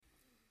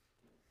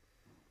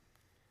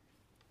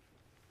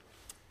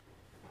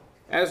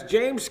As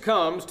James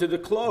comes to the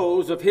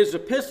close of his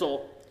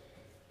epistle,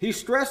 he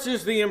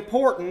stresses the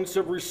importance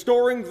of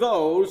restoring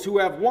those who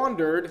have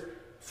wandered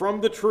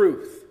from the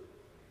truth.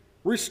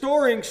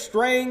 Restoring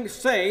straying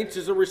saints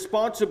is a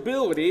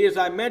responsibility, as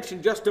I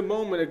mentioned just a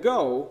moment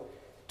ago,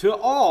 to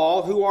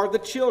all who are the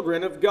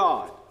children of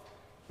God.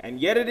 And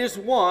yet it is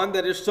one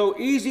that is so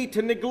easy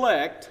to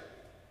neglect,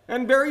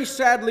 and very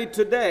sadly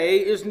today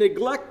is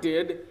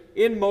neglected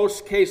in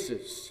most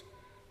cases.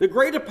 The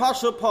great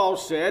apostle Paul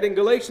said in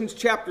Galatians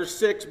chapter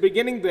 6,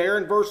 beginning there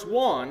in verse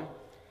 1,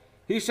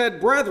 he said,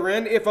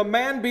 "Brethren, if a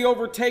man be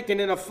overtaken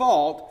in a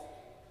fault,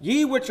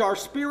 ye which are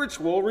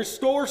spiritual,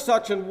 restore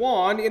such an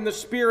one in the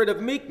spirit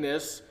of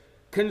meekness,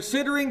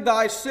 considering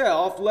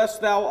thyself, lest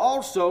thou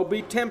also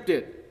be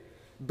tempted.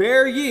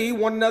 Bear ye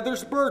one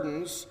another's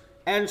burdens,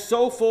 and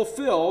so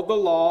fulfill the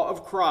law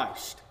of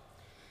Christ."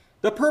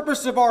 The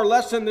purpose of our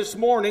lesson this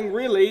morning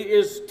really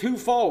is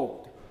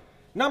twofold.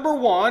 Number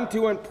one,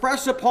 to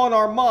impress upon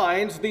our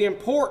minds the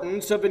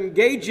importance of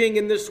engaging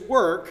in this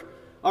work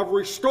of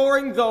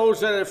restoring those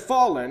that have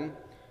fallen,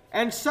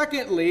 and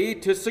secondly,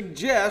 to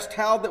suggest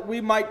how that we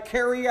might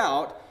carry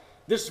out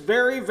this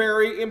very,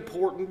 very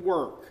important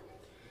work.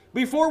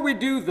 Before we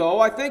do, though,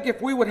 I think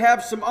if we would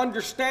have some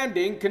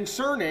understanding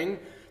concerning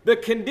the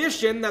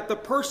condition that the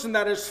person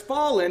that has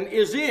fallen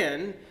is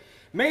in,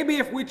 maybe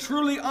if we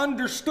truly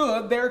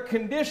understood their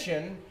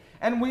condition,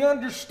 and we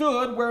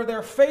understood where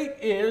their fate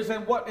is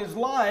and what is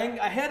lying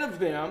ahead of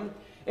them,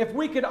 if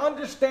we could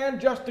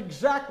understand just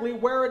exactly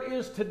where it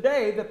is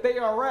today that they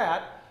are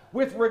at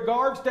with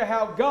regards to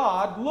how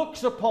God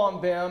looks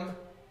upon them,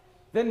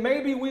 then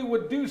maybe we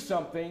would do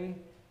something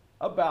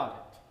about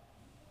it.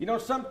 You know,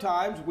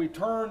 sometimes we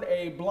turn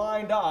a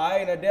blind eye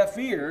and a deaf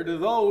ear to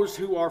those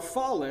who are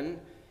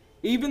fallen,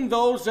 even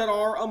those that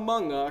are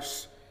among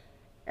us,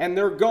 and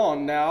they're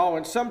gone now,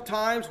 and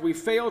sometimes we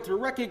fail to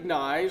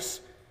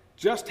recognize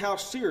just how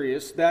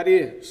serious that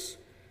is.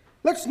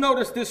 Let's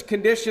notice this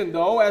condition,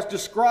 though, as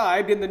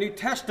described in the New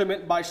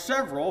Testament by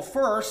several.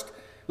 First,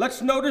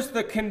 let's notice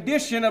the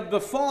condition of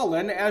the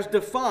fallen as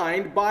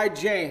defined by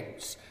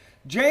James.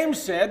 James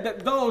said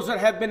that those that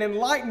have been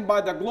enlightened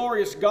by the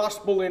glorious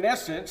gospel, in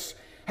essence,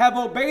 have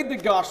obeyed the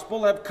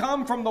gospel, have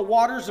come from the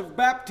waters of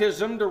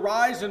baptism to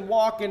rise and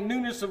walk in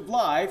newness of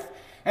life,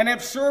 and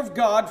have served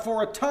God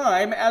for a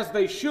time as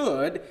they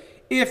should.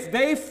 If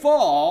they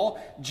fall,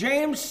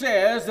 James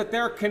says that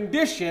their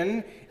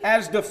condition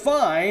as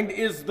defined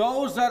is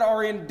those that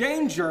are in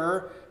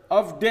danger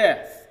of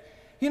death.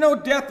 You know,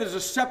 death is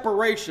a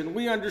separation.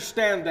 We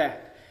understand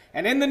that.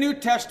 And in the New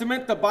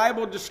Testament, the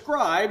Bible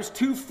describes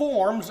two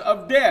forms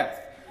of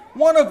death.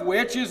 One of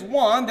which is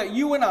one that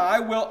you and I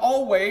will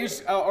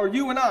always, or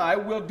you and I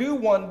will do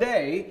one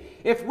day.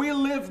 If we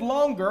live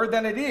longer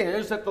than it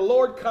is that the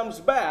Lord comes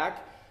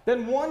back,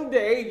 then one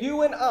day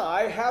you and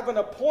I have an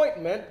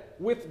appointment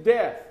with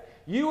death.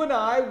 You and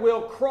I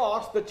will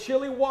cross the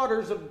chilly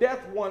waters of death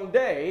one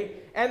day,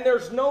 and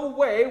there's no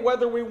way,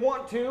 whether we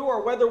want to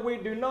or whether we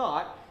do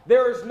not,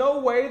 there is no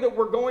way that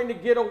we're going to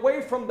get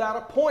away from that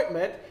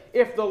appointment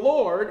if the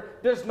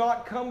Lord does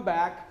not come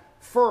back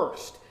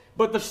first.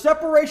 But the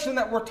separation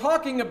that we're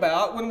talking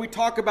about when we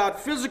talk about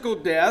physical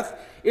death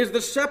is the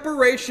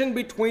separation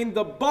between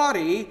the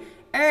body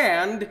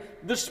and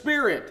the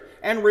spirit.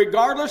 And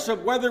regardless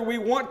of whether we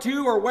want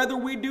to or whether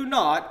we do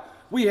not,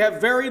 we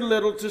have very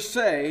little to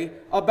say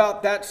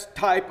about that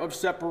type of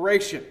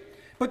separation.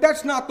 But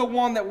that's not the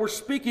one that we're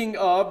speaking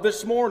of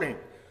this morning.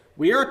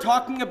 We are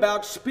talking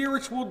about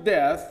spiritual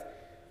death,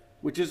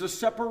 which is a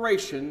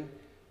separation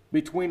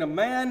between a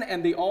man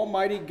and the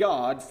Almighty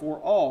God for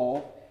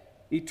all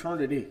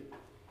eternity.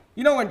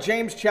 You know, in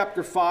James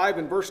chapter 5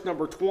 and verse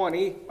number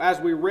 20, as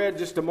we read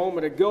just a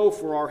moment ago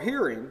for our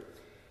hearing,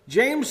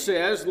 James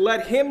says,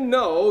 "Let him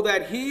know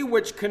that he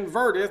which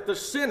converteth the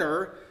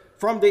sinner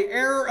from the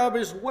error of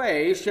his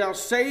way shall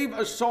save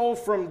a soul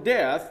from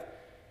death,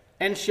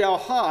 and shall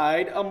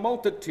hide a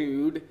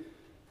multitude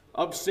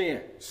of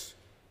sins."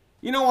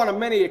 You know, on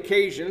many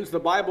occasions, the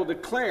Bible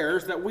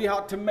declares that we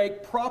ought to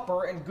make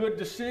proper and good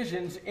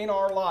decisions in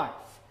our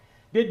life.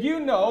 Did you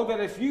know that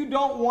if you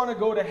don't want to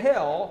go to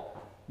hell,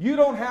 you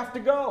don't have to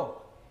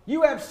go?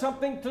 You have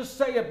something to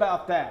say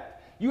about that.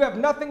 You have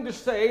nothing to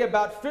say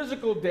about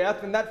physical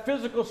death and that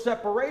physical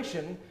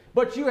separation,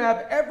 but you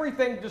have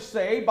everything to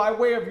say by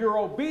way of your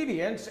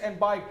obedience and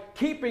by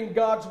keeping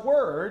God's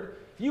word.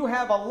 You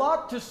have a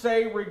lot to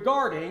say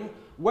regarding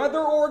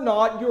whether or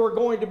not you are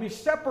going to be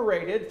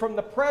separated from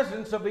the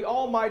presence of the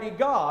Almighty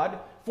God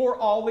for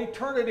all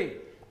eternity.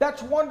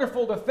 That's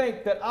wonderful to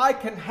think that I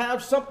can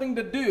have something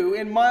to do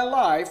in my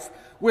life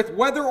with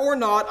whether or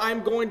not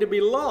I'm going to be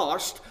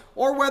lost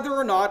or whether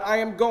or not I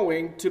am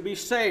going to be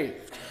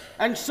saved.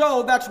 And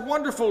so that's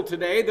wonderful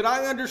today that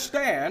I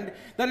understand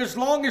that as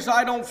long as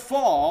I don't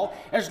fall,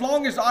 as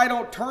long as I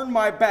don't turn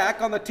my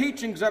back on the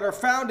teachings that are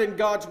found in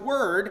God's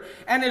Word,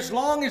 and as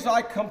long as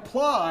I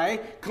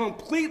comply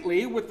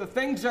completely with the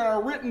things that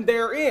are written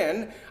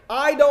therein,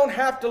 I don't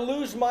have to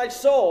lose my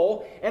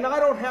soul, and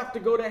I don't have to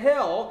go to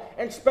hell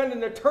and spend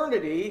an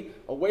eternity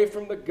away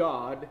from the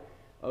God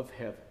of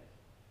heaven.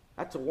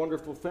 That's a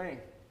wonderful thing.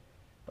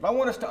 But I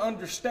want us to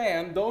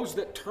understand those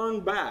that turn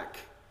back.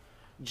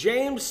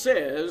 James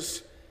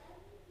says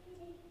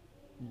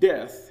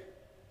death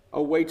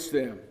awaits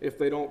them if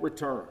they don't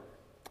return.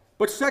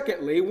 But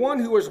secondly, one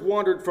who has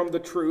wandered from the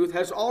truth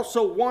has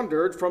also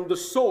wandered from the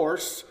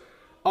source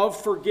of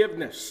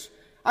forgiveness.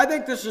 I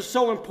think this is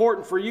so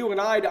important for you and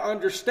I to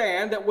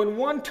understand that when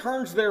one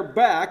turns their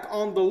back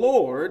on the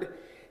Lord,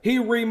 he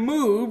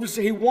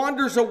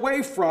wanders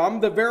away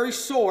from the very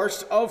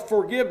source of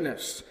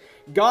forgiveness.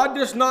 God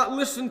does not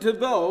listen to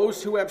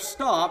those who have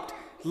stopped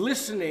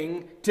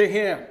listening to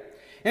him.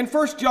 In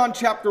 1 John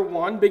chapter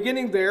 1,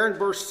 beginning there in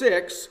verse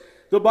 6,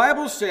 the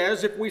Bible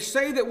says, if we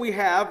say that we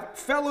have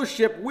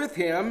fellowship with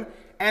him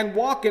and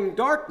walk in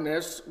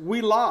darkness, we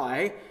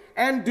lie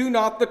and do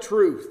not the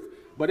truth.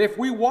 But if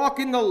we walk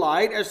in the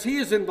light as he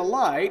is in the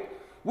light,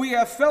 we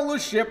have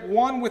fellowship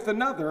one with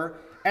another,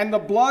 and the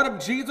blood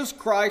of Jesus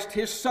Christ,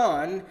 his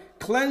Son,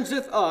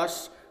 cleanseth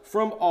us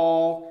from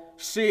all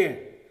sin.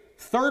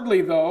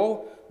 Thirdly,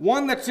 though,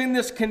 one that's in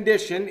this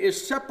condition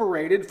is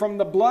separated from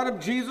the blood of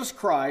Jesus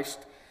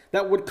Christ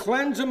that would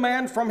cleanse a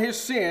man from his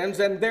sins,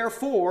 and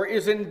therefore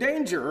is in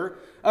danger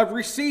of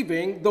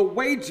receiving the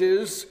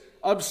wages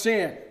of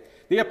sin.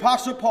 The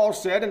Apostle Paul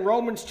said in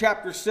Romans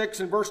chapter 6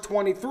 and verse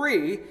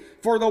 23,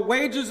 for the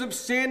wages of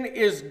sin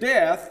is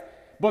death,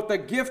 but the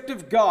gift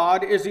of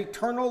God is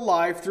eternal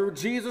life through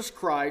Jesus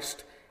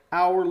Christ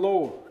our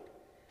Lord.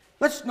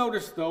 Let's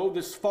notice, though,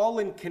 this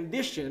fallen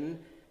condition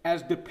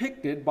as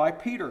depicted by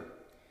Peter.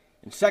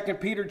 In 2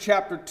 Peter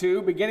chapter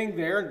 2, beginning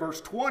there in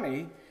verse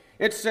 20,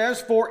 it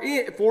says, For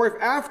if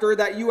after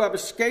that you have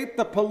escaped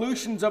the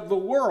pollutions of the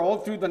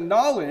world through the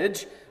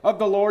knowledge of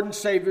the Lord and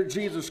Savior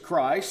Jesus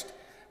Christ,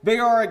 they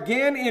are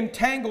again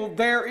entangled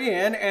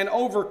therein and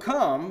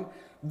overcome,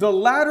 the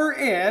latter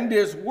end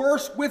is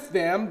worse with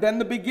them than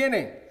the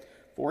beginning.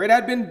 For it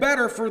had been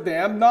better for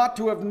them not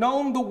to have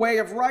known the way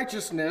of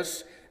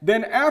righteousness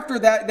than after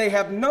that they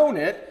have known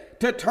it,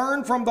 to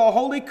turn from the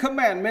holy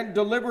commandment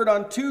delivered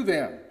unto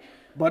them.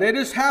 But it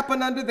has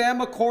happened unto them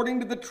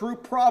according to the true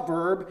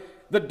proverb,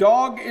 the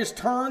dog is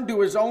turned to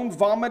his own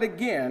vomit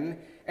again,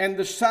 and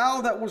the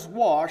sow that was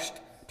washed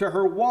to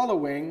her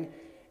wallowing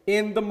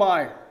in the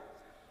mire.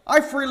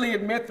 I freely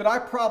admit that I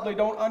probably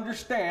don't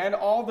understand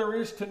all there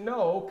is to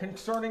know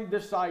concerning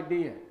this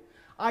idea.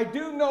 I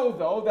do know,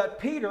 though, that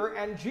Peter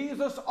and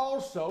Jesus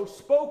also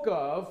spoke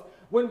of,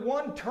 when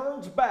one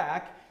turns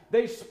back,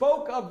 they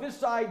spoke of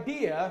this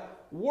idea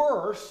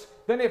worse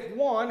than if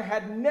one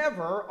had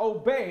never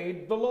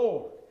obeyed the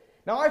Lord.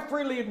 Now, I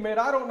freely admit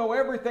I don't know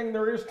everything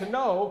there is to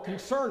know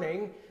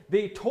concerning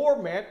the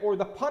torment or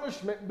the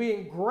punishment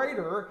being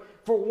greater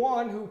for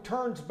one who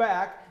turns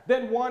back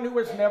than one who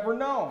has never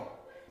known.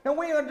 Now,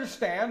 we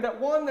understand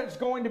that one that's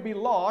going to be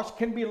lost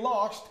can be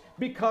lost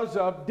because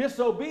of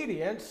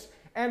disobedience,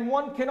 and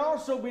one can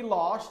also be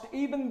lost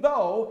even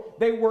though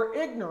they were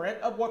ignorant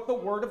of what the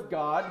Word of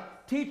God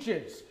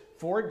teaches.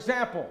 For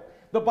example,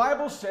 the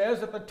Bible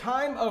says at the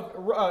time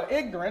of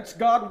ignorance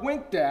God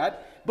winked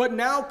at, but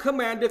now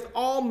commandeth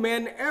all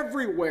men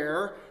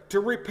everywhere to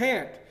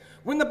repent.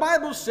 When the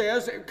Bible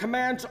says it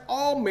commands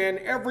all men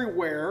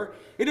everywhere,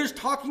 it is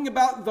talking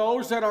about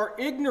those that are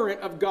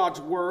ignorant of God's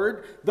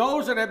word,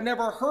 those that have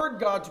never heard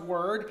God's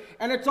word,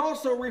 and it's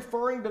also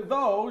referring to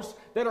those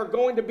that are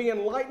going to be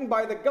enlightened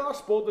by the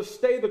gospel to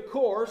stay the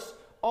course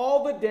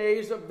all the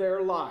days of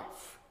their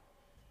life.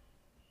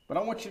 But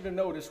I want you to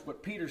notice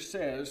what Peter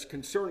says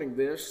concerning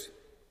this.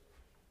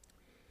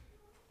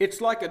 It's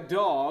like a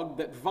dog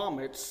that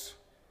vomits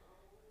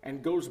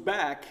and goes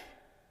back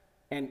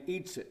and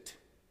eats it.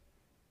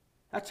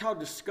 That's how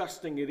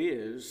disgusting it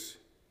is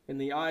in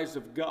the eyes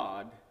of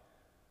God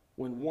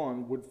when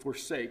one would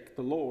forsake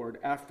the Lord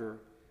after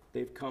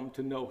they've come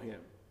to know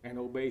him and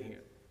obey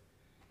him.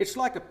 It's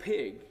like a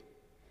pig.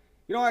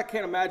 You know, I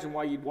can't imagine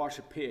why you'd wash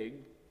a pig.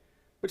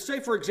 But say,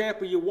 for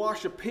example, you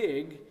wash a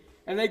pig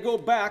and they go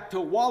back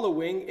to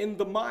wallowing in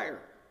the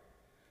mire.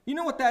 You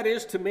know what that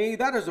is to me?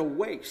 That is a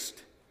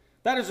waste.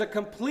 That is a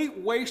complete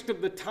waste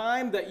of the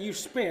time that you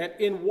spent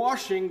in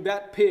washing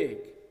that pig.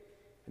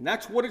 And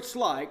that's what it's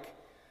like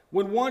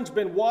when one's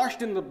been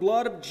washed in the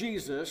blood of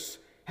Jesus,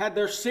 had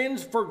their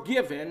sins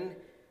forgiven,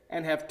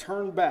 and have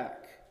turned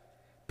back.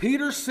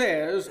 Peter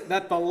says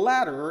that the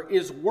latter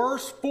is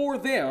worse for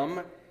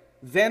them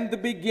than the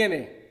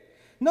beginning.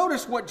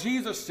 Notice what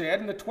Jesus said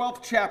in the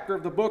 12th chapter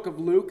of the book of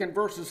Luke in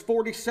verses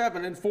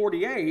 47 and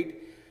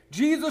 48.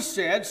 Jesus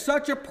said,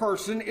 such a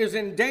person is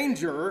in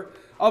danger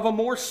of a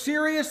more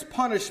serious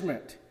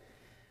punishment.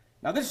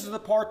 Now, this is the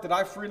part that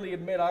I freely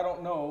admit I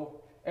don't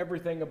know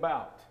everything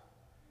about.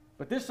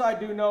 But this I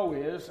do know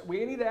is,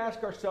 we need to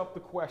ask ourselves the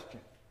question,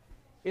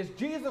 is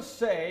Jesus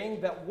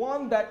saying that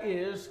one that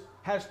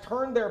has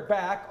turned their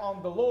back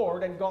on the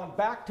Lord and gone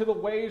back to the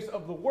ways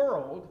of the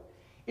world,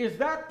 is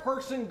that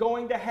person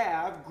going to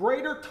have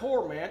greater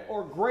torment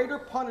or greater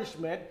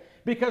punishment?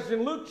 Because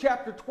in Luke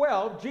chapter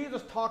 12,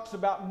 Jesus talks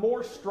about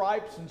more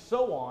stripes and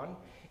so on.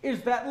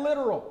 Is that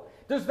literal?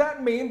 Does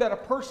that mean that a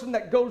person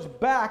that goes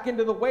back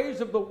into the ways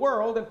of the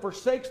world and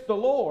forsakes the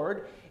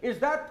Lord, is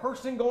that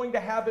person going to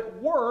have it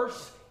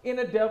worse in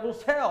a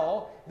devil's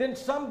hell than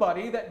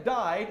somebody that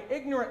died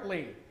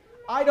ignorantly?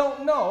 I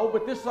don't know,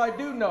 but this I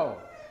do know.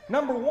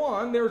 Number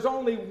one, there's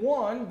only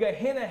one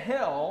Gehenna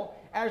hell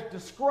as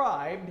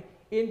described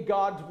in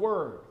God's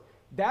Word.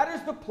 That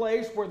is the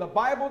place where the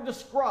Bible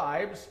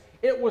describes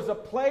it was a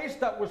place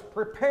that was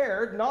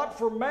prepared not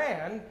for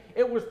man,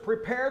 it was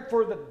prepared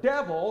for the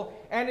devil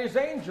and his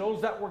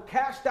angels that were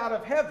cast out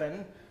of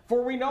heaven.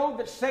 For we know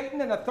that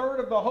Satan and a third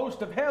of the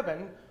host of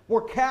heaven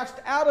were cast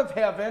out of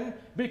heaven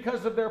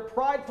because of their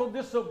prideful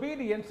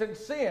disobedience and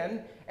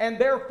sin, and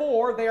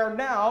therefore they are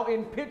now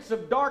in pits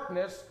of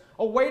darkness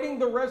awaiting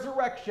the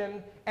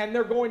resurrection, and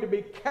they're going to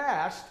be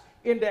cast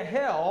into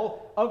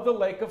hell of the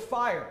lake of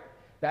fire.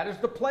 That is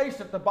the place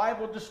that the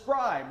Bible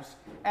describes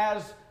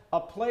as a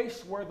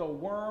place where the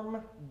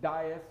worm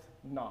dieth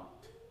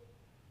not.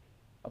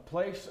 A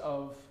place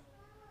of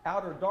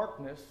outer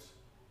darkness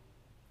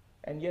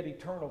and yet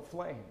eternal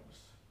flames.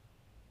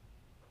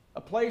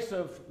 A place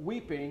of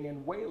weeping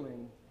and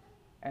wailing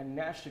and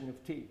gnashing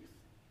of teeth.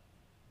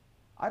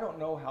 I don't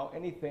know how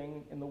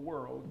anything in the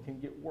world can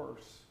get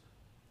worse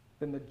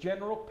than the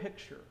general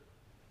picture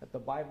that the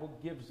Bible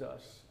gives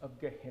us of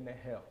Gehenna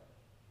hell.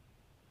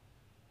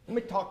 Let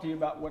me talk to you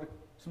about what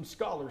some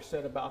scholars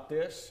said about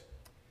this.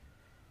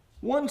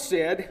 One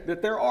said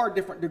that there are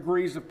different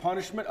degrees of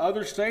punishment.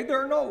 Others say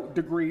there are no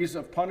degrees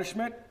of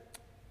punishment.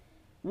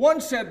 One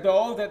said,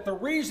 though, that the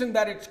reason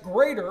that it's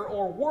greater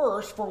or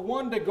worse for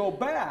one to go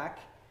back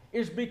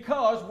is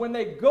because when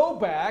they go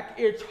back,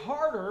 it's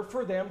harder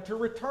for them to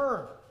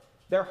return.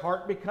 Their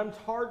heart becomes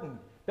hardened.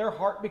 Their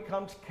heart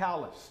becomes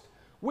calloused.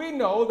 We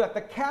know that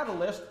the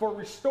catalyst for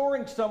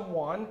restoring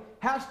someone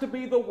has to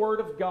be the Word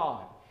of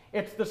God.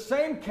 It's the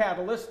same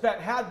catalyst that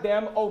had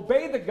them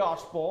obey the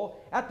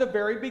gospel at the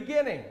very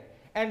beginning.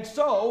 And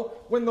so,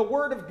 when the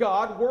Word of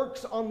God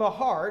works on the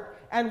heart,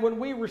 and when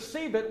we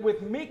receive it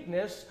with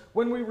meekness,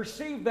 when we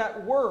receive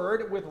that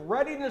Word with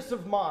readiness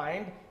of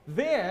mind,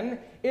 then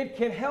it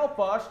can help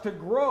us to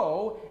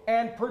grow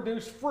and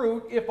produce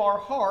fruit if our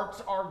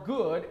hearts are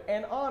good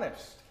and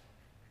honest.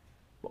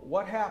 But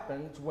what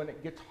happens when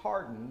it gets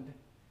hardened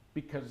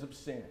because of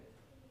sin?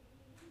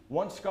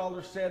 One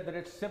scholar said that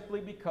it's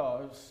simply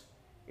because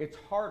it's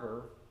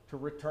harder to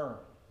return.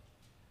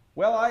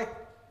 Well, I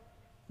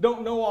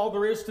don't know all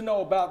there is to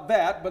know about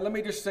that, but let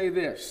me just say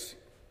this.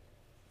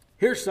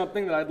 Here's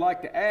something that I'd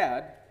like to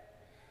add.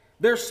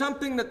 There's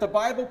something that the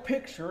Bible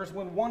pictures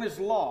when one is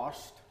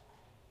lost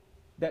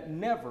that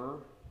never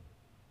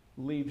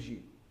leaves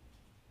you.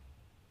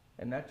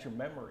 And that's your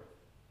memory.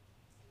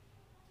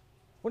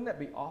 Wouldn't that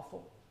be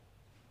awful?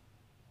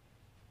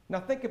 Now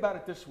think about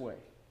it this way.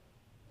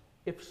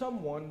 If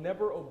someone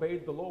never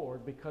obeyed the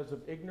Lord because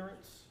of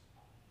ignorance,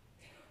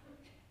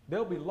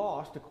 they'll be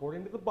lost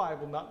according to the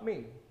Bible, not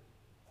me.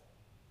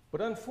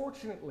 But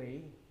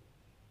unfortunately,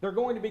 they're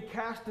going to be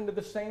cast into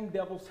the same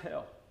devil's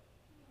hell.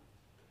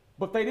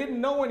 But they didn't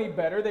know any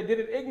better, they did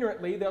it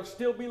ignorantly, they'll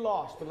still be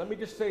lost. But let me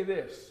just say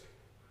this.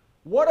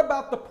 What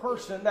about the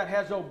person that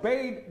has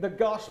obeyed the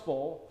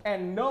gospel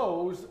and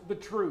knows the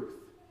truth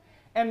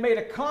and made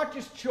a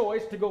conscious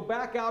choice to go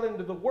back out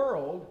into the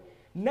world?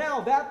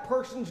 Now that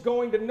person's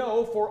going to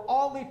know for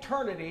all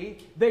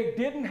eternity they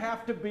didn't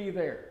have to be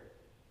there.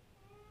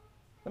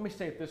 Let me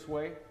say it this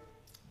way.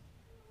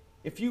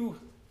 If you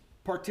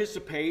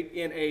participate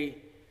in a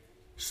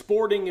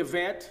sporting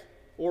event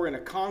or in a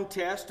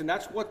contest, and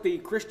that's what the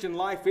Christian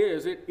life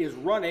is, it is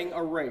running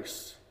a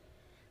race.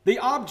 The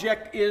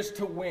object is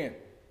to win.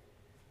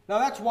 Now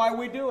that's why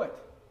we do it.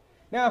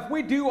 Now if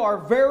we do our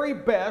very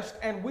best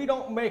and we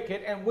don't make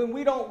it, and when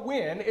we don't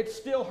win, it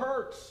still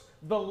hurts.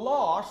 The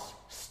loss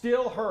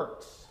still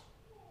hurts.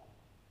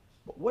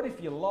 But what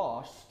if you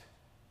lost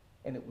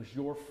and it was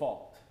your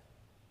fault?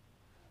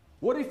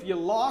 What if you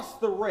lost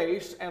the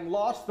race and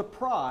lost the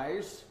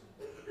prize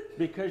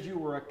because you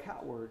were a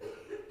coward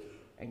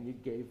and you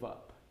gave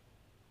up?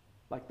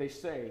 Like they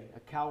say, a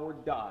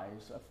coward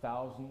dies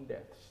 1,000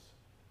 deaths.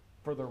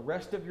 For the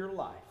rest of your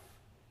life,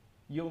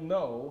 you'll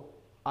know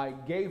I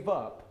gave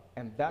up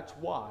and that's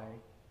why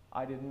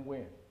I didn't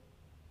win.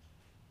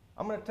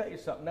 I'm going to tell you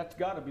something, that's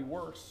got to be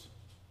worse.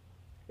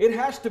 It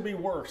has to be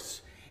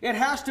worse. It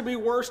has to be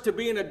worse to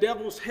be in a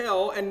devil's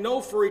hell and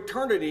know for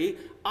eternity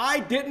I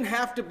didn't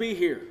have to be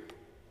here.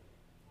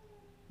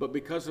 But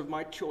because of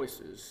my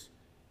choices,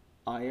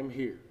 I am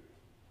here.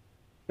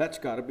 That's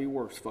got to be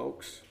worse,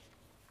 folks.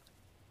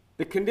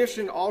 The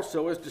condition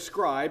also is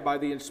described by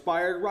the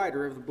inspired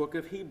writer of the book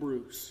of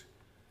Hebrews.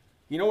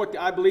 You know what?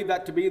 I believe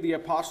that to be the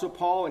Apostle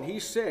Paul, and he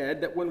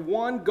said that when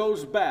one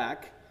goes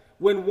back,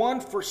 when one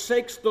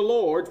forsakes the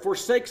Lord,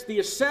 forsakes the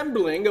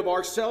assembling of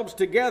ourselves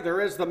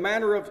together as the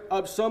manner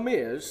of some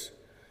is,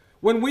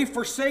 when we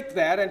forsake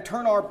that and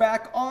turn our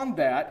back on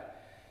that,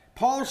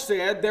 Paul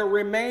said there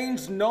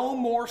remains no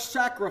more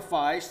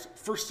sacrifice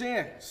for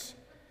sins.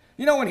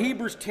 You know, in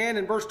Hebrews 10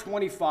 and verse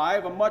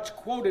 25, a much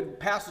quoted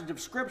passage of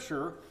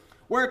Scripture,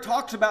 where it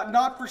talks about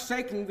not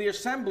forsaking the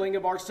assembling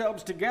of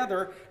ourselves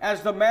together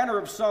as the manner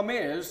of some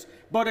is,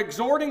 but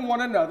exhorting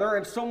one another,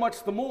 and so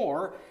much the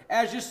more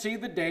as you see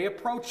the day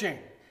approaching.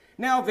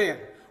 Now then,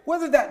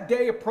 whether that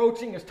day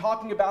approaching is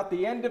talking about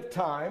the end of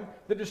time,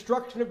 the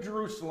destruction of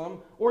Jerusalem,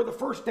 or the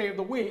first day of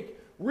the week,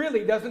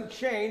 really doesn't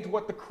change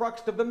what the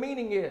crux of the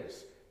meaning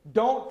is.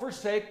 Don't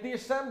forsake the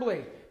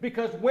assembly,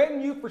 because when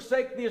you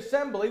forsake the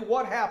assembly,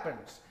 what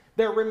happens?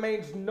 There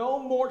remains no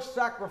more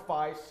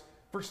sacrifice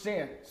for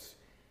sins.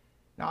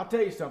 Now, I'll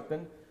tell you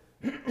something.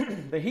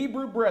 The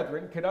Hebrew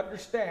brethren could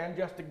understand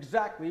just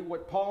exactly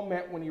what Paul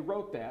meant when he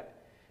wrote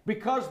that,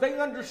 because they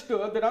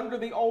understood that under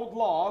the old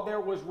law there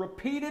was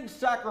repeated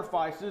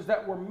sacrifices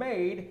that were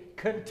made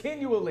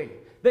continually.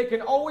 They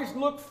can always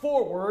look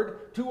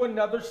forward to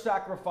another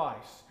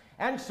sacrifice.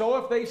 And so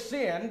if they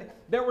sinned,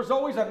 there was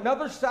always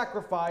another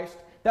sacrifice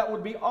that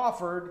would be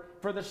offered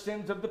for the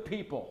sins of the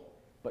people.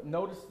 But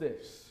notice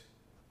this.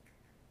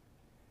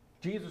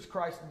 Jesus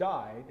Christ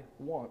died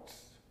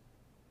once.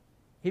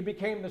 He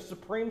became the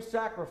supreme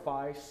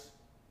sacrifice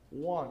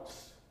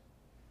once.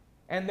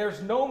 And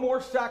there's no more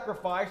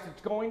sacrifice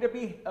that's going to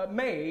be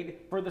made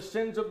for the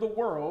sins of the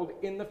world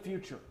in the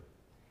future.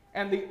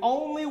 And the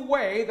only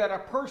way that a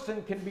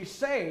person can be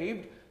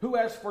saved who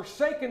has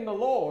forsaken the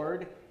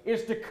Lord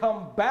is to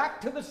come back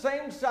to the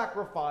same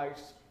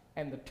sacrifice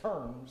and the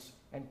terms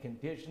and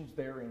conditions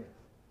therein.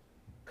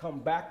 Come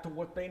back to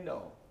what they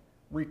know.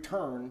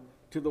 Return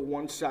to the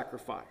one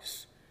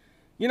sacrifice.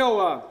 You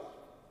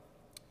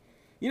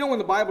know when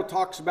the Bible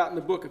talks about in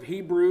the book of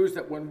Hebrews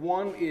that when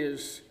one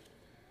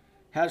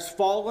has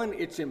fallen,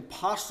 it's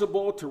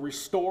impossible to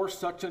restore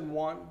such an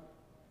one?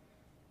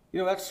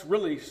 That's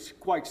really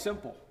quite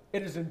simple.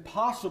 It is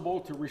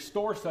impossible to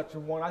restore such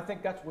an one. I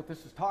think that's what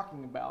this is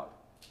talking about.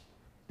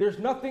 There's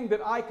nothing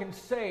that I can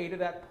say to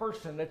that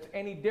person that's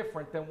any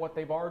different than what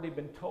they've already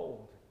been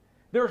told.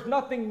 There's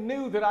nothing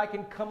new that I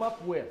can come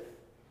up with.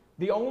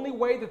 The only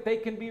way that they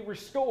can be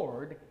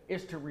restored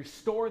is to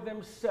restore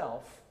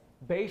themselves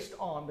based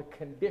on the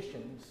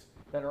conditions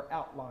that are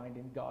outlined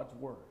in God's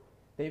Word.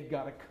 They've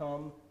got to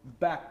come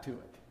back to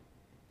it.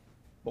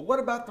 But what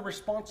about the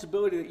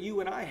responsibility that you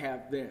and I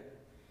have then?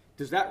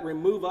 Does that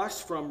remove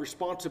us from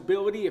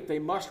responsibility if they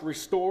must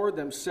restore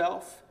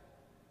themselves?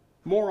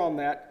 More on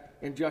that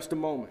in just a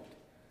moment.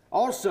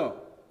 Also,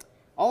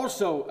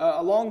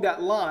 along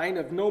that line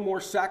of no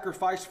more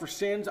sacrifice for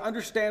sins,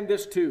 understand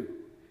this too.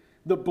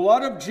 The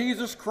blood of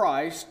Jesus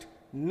Christ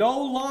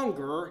no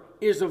longer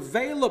is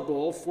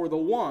available for the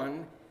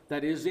one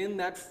that is in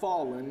that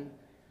fallen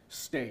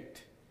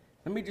state.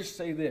 Let me just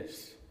say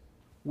this.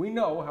 We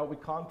know how we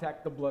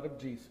contact the blood of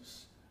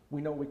Jesus.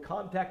 We know we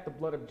contact the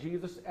blood of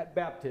Jesus at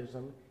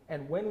baptism,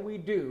 and when we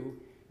do,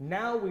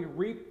 now we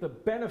reap the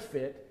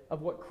benefit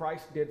of what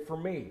Christ did for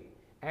me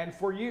and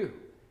for you.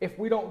 If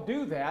we don't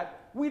do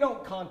that, we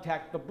don't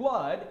contact the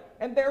blood,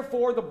 and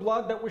therefore the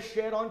blood that was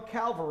shed on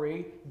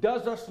Calvary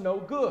does us no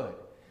good.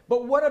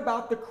 But what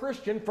about the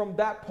Christian from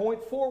that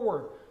point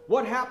forward?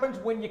 What happens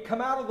when you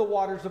come out of the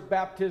waters of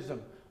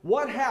baptism?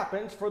 What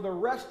happens for the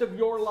rest of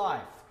your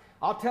life?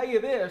 I'll tell you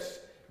this,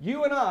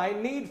 you and I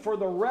need for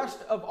the rest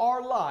of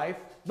our life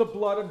the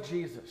blood of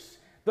Jesus.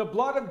 The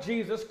blood of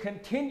Jesus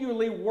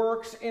continually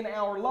works in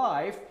our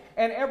life,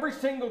 and every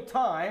single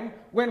time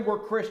when we're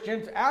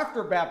Christians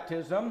after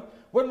baptism,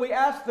 when we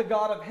ask the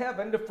God of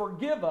heaven to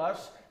forgive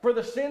us for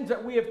the sins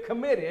that we have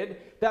committed,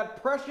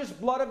 that precious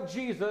blood of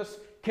Jesus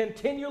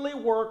continually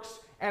works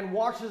and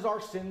washes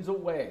our sins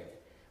away.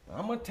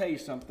 I'm going to tell you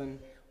something.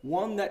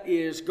 One that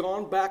is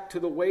gone back to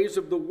the ways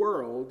of the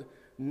world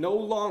no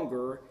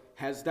longer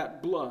has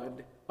that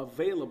blood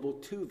available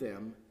to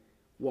them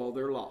while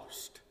they're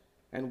lost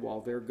and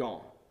while they're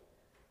gone.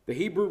 The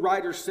Hebrew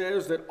writer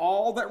says that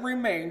all that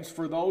remains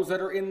for those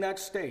that are in that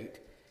state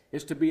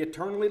is to be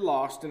eternally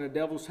lost in a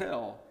devil's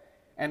hell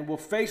and will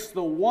face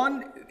the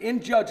one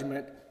in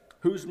judgment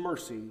whose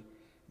mercy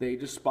they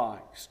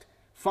despised.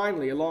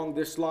 Finally, along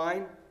this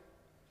line,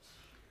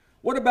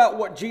 what about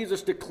what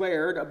Jesus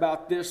declared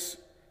about this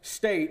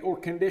state or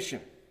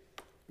condition?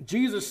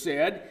 Jesus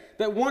said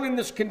that one in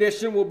this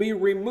condition will be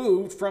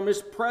removed from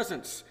his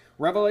presence.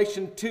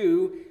 Revelation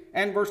 2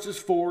 and verses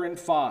 4 and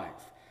 5.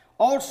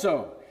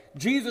 Also,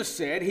 Jesus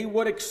said he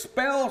would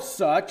expel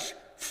such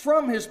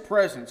from his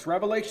presence.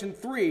 Revelation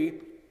 3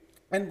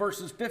 and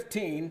verses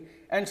 15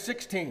 and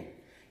 16.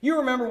 You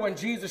remember when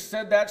Jesus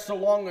said that so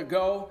long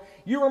ago?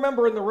 You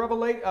remember in the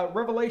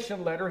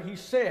Revelation letter, he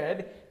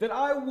said that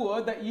I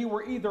would that you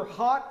were either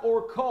hot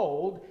or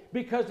cold,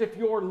 because if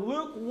you're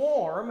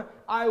lukewarm,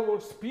 I will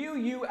spew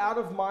you out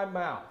of my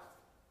mouth.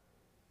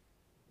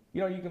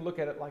 You can look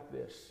at it like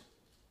this.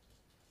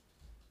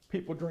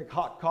 People drink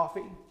hot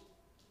coffee,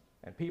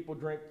 and people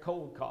drink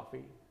cold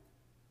coffee,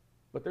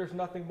 but there's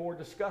nothing more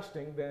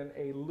disgusting than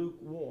a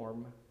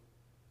lukewarm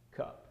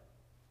cup.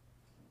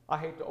 I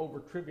hate to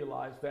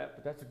over-trivialize that,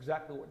 but that's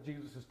exactly what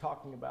Jesus is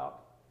talking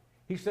about.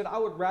 He said, I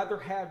would rather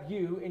have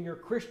you in your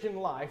Christian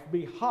life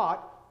be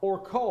hot or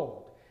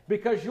cold,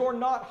 because you're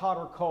not hot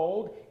or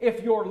cold.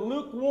 If you're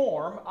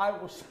lukewarm, I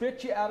will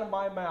spit you out of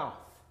my mouth.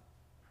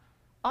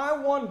 I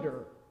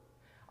wonder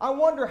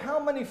how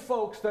many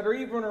folks that are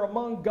even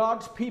among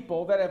God's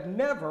people that have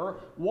never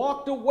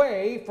walked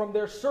away from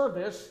their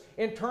service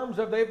in terms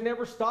of they've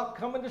never stopped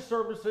coming to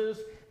services,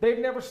 they've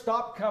never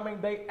stopped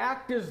coming, they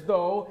act as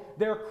though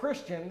they're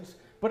Christians,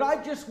 but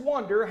I just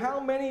wonder how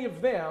many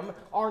of them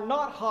are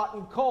not hot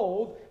and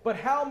cold, but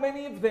how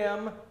many of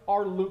them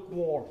are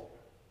lukewarm.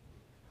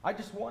 I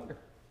just wonder.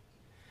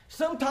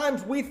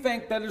 Sometimes we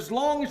think that as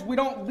long as we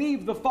don't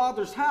leave the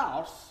Father's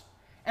house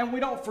and we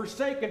don't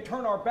forsake and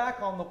turn our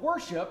back on the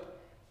worship,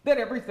 that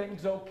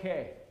everything's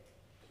okay.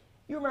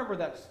 You remember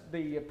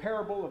the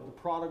parable of the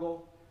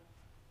prodigal?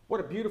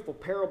 What a beautiful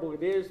parable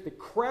it is. The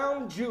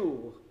crown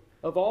jewel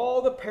of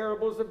all the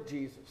parables of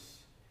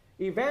Jesus.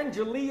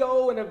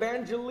 Evangelio and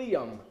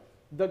evangelium,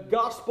 the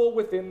gospel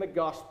within the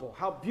gospel.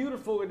 How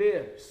beautiful it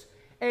is.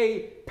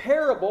 A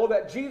parable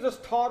that Jesus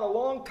taught a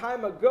long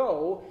time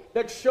ago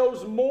that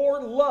shows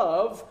more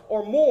love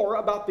or more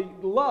about the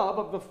love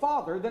of the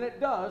Father than it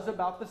does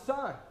about the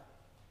Son.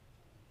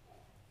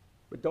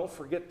 But don't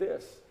forget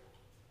this.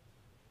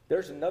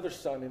 There's another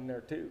son in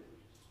there too.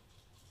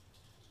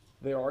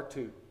 There are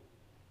two.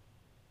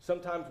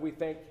 Sometimes we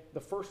think the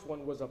first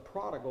one was a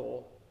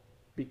prodigal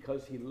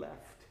because he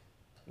left.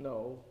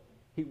 No,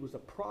 he was a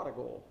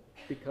prodigal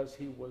because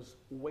he was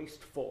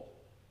wasteful.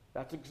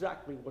 That's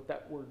exactly what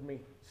that word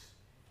means.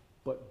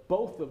 But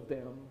both of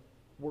them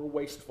were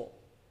wasteful.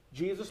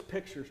 Jesus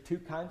pictures two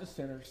kinds of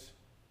sinners,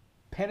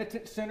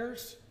 penitent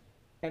sinners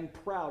and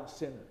proud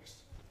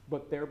sinners.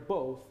 But they're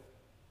both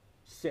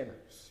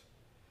sinners.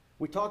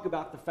 We talk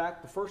about the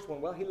fact, the first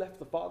one, well, he left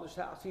the Father's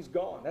house. He's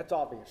gone. That's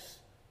obvious.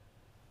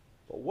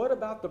 But what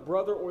about the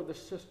brother or the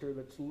sister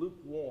that's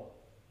lukewarm?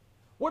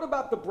 What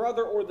about the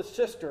brother or the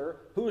sister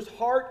whose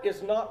heart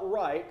is not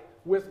right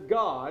with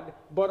God,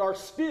 but are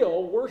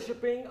still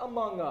worshiping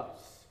among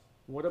us?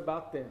 What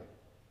about them?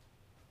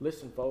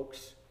 Listen,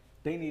 folks,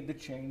 they need to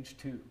change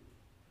too.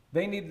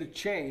 They need to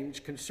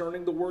change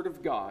concerning the Word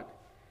of God,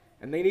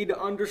 and they need to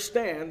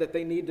understand that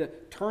they need to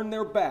turn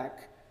their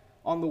back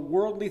on the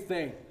worldly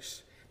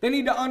things. They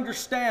need to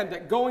understand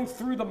that going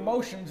through the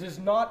motions is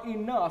not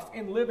enough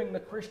in living the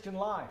Christian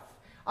life.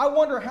 I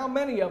wonder how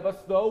many of us,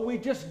 though, we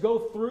just go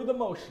through the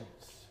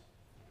motions.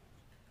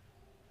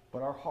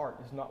 But our heart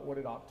is not what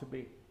it ought to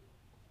be.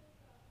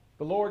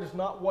 The Lord is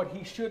not what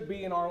He should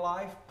be in our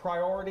life.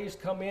 Priorities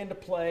come into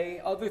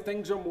play. Other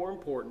things are more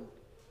important.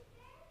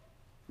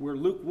 We're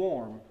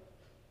lukewarm.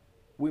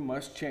 We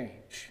must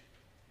change.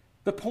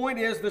 The point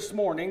is this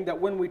morning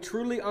that when we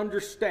truly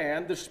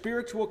understand the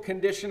spiritual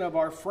condition of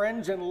our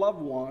friends and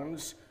loved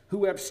ones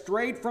who have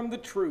strayed from the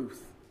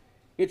truth,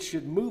 it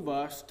should move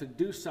us to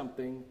do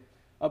something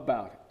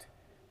about it.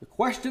 The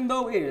question,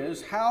 though,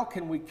 is how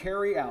can we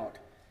carry out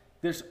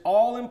this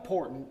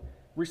all-important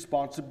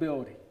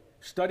responsibility?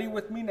 Study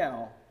with me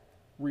now,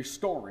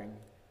 restoring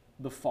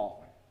the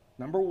fallen.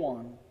 Number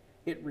one,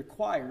 it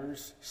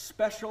requires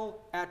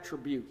special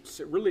attributes.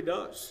 It really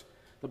does.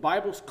 The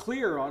Bible's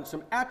clear on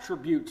some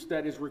attributes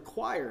that is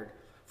required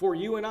for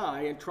you and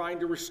I in trying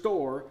to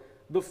restore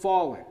the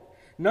fallen.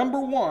 Number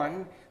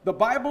one, the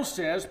Bible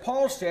says,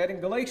 Paul said in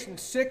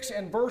Galatians 6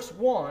 and verse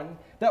 1,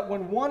 that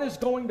when one is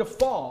going to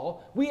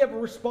fall, we have a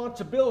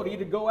responsibility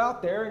to go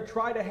out there and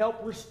try to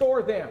help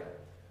restore them.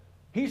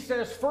 He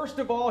says, first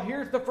of all,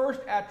 here's the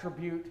first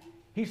attribute.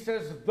 He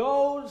says,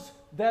 those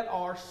that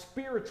are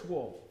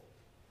spiritual.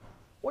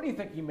 What do you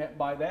think he meant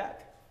by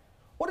that?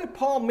 What did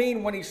Paul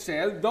mean when he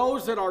said,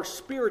 those that are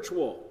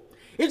spiritual?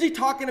 Is he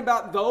talking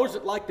about those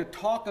that like to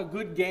talk a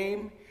good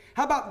game?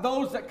 How about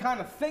those that kind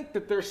of think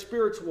that they're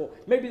spiritual?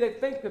 Maybe they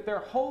think that they're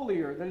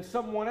holier than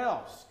someone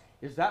else.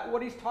 Is that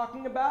what he's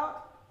talking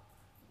about?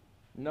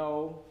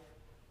 No.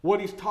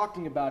 What he's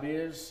talking about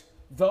is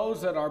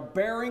those that are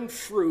bearing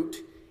fruit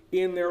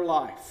in their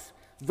life.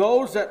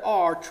 Those that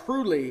are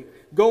truly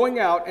going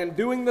out and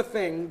doing the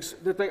things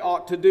that they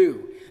ought to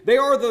do. They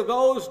are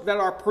those that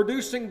are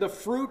producing the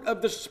fruit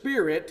of the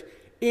Spirit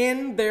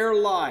in their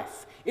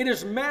life. It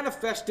is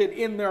manifested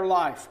in their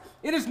life.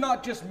 It is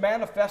not just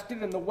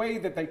manifested in the way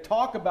that they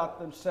talk about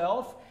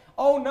themselves.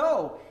 Oh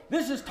no,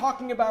 this is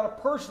talking about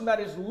a person that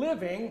is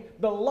living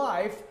the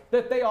life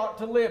that they ought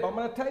to live. I'm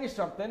going to tell you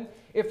something.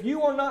 If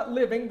you are not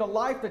living the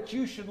life that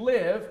you should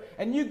live,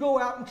 and you go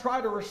out and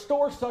try to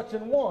restore such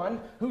an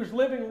one who's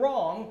living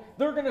wrong,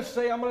 they're going to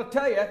say, I'm going to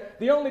tell you,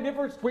 the only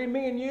difference between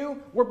me and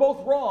you, we're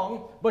both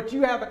wrong, but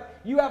you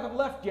haven't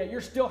left yet.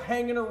 You're still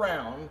hanging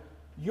around.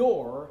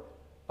 You're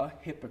a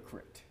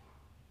hypocrite.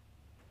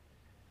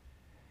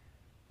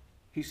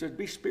 He said,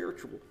 be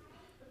spiritual.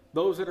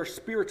 Those that are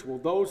spiritual,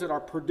 those that are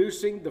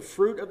producing the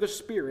fruit of the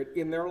Spirit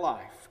in their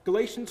life.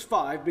 Galatians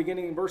 5,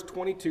 beginning in verse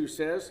 22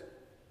 says,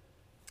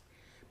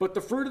 but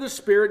the fruit of the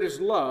Spirit is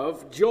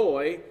love,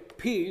 joy,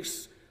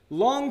 peace,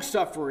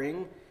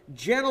 long-suffering,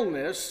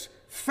 gentleness,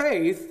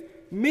 faith,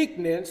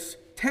 meekness,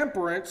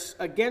 temperance.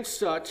 Against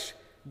such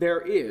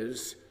there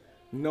is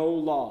no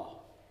law.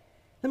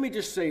 Let me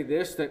just say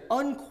this, that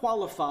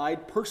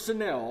unqualified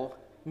personnel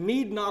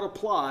need not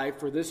apply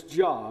for this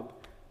job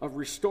of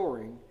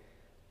restoring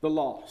the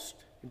lost.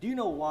 Do you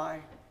know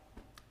why?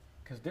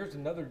 because there's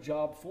another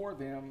job for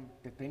them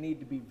that they need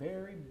to be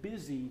very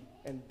busy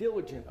and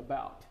diligent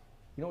about.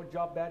 You know what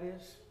job that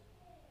is?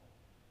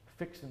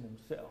 Fixing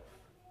themselves.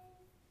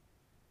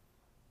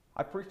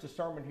 I preached a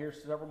sermon here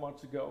several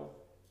months ago.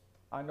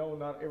 I know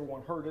not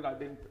everyone heard it.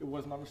 It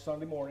wasn't on a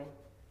Sunday morning.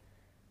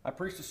 I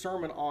preached a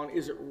sermon on,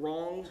 is it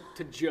wrong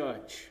to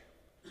judge?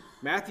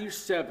 Matthew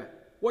 7.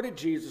 What did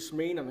Jesus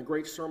mean on the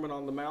great Sermon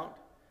on the Mount?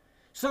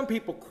 Some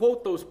people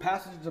quote those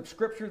passages of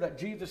Scripture that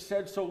Jesus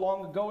said so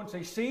long ago and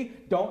say, see,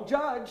 don't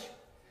judge.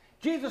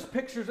 Jesus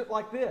pictures it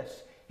like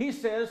this. He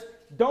says,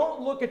 don't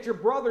look at your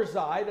brother's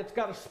eye that's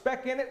got a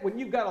speck in it when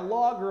you've got a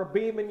log or a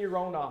beam in your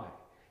own eye.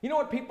 You know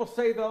what people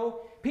say, though?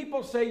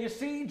 People say, you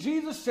see,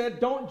 Jesus said,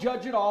 don't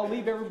judge at all,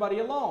 leave everybody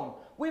alone.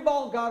 We've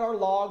all got our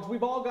logs,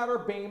 we've all got our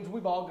beams,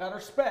 we've all got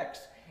our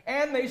specks.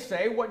 And they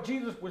say what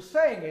Jesus was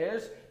saying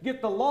is,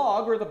 get the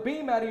log or the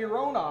beam out of your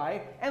own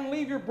eye and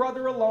leave your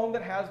brother alone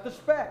that has the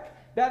speck.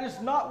 That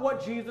is not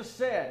what Jesus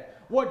said.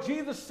 What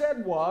Jesus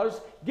said was,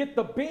 get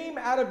the beam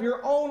out of your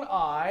own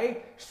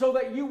eye so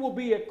that you will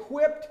be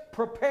equipped,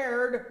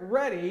 prepared,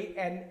 ready,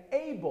 and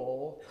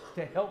able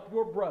to help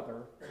your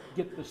brother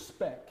get the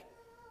speck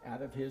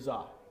out of his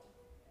eye.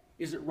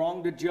 Is it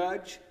wrong to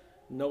judge?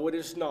 No, it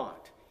is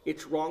not.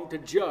 It's wrong to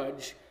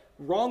judge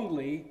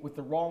wrongly with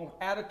the wrong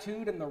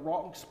attitude and the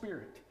wrong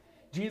spirit.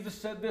 Jesus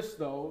said this,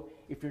 though,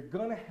 if you're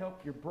going to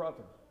help your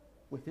brother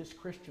with his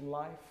Christian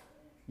life,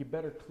 you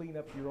better clean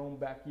up your own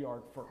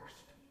backyard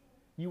first.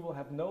 You will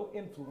have no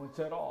influence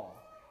at all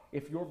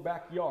if your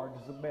backyard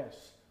is a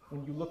mess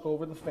when you look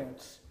over the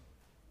fence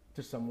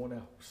to someone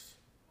else.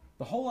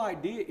 The whole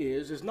idea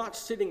is not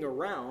sitting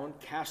around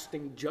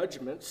casting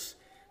judgments.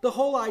 The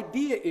whole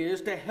idea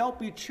is to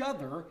help each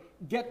other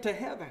get to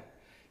heaven.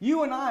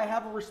 You and I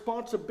have a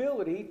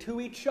responsibility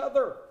to each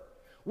other.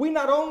 We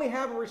not only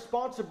have a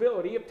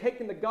responsibility of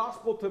taking the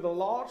gospel to the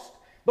lost,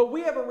 but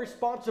we have a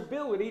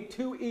responsibility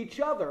to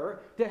each other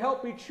to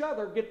help each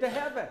other get to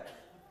heaven.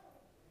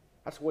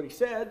 That's what he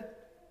said.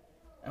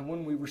 And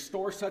when we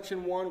restore such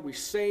an one, we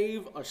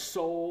save a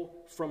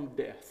soul from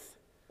death.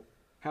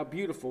 How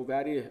beautiful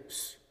that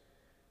is.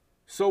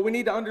 So we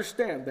need to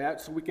understand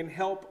that so we can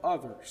help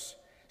others.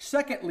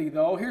 Secondly,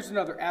 though, here's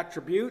another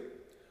attribute.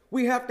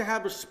 We have to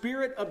have a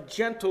spirit of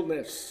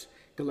gentleness.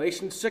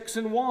 Galatians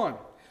 6:1.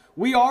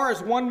 We are,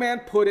 as one man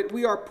put it,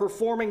 we are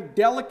performing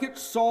delicate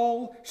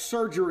soul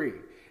surgery.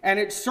 And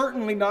it's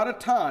certainly not a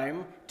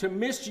time to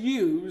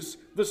misuse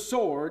the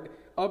sword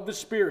of the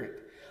Spirit.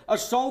 A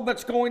soul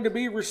that's going to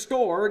be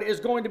restored is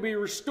going to be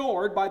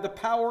restored by the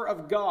power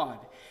of God.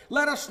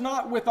 Let us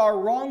not, with our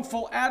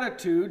wrongful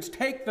attitudes,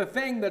 take the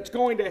thing that's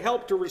going to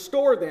help to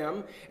restore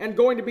them and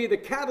going to be the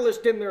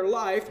catalyst in their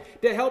life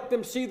to help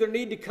them see their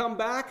need to come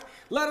back.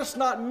 Let us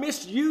not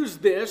misuse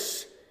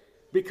this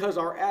because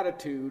our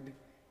attitude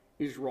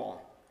is wrong.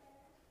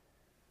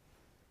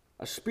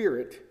 A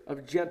spirit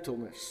of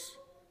gentleness.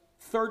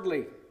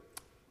 Thirdly,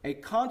 a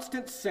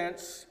constant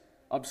sense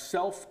of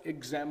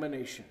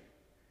self-examination.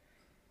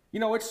 You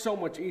know, it's so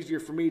much easier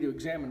for me to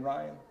examine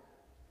Ryan.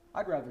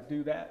 I'd rather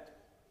do that.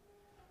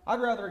 I'd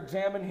rather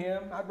examine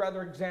him. I'd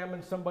rather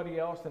examine somebody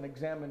else than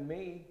examine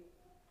me.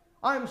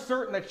 I'm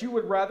certain that you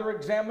would rather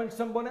examine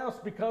someone else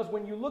because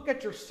when you look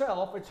at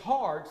yourself, it's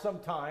hard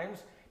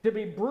sometimes to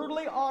be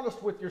brutally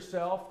honest with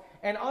yourself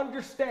and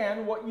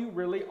understand what you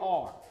really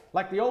are.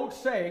 Like the old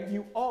saying,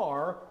 you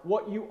are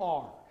what you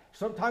are.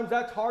 Sometimes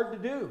that's hard to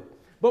do.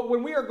 But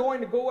when we are going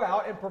to go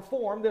out and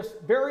perform this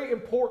very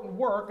important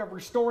work of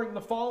restoring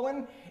the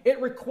fallen,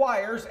 it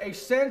requires a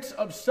sense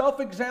of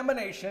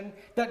self-examination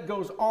that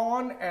goes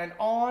on and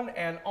on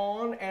and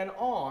on and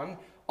on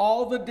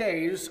all the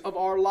days of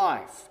our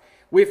life.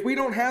 If we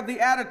don't have the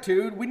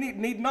attitude, we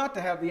need not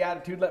to have the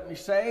attitude, let me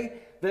say,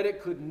 that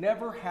it could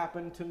never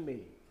happen to me.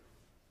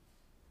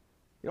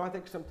 You know, I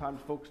think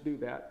sometimes folks do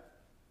that.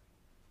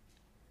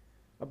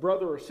 A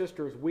brother or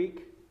sister is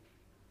weak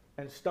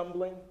and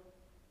stumbling.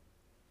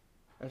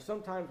 And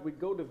sometimes we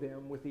go to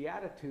them with the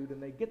attitude,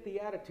 and they get the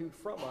attitude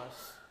from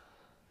us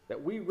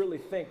that we really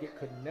think it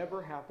could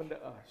never happen to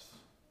us.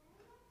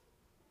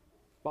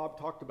 Bob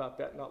talked about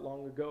that not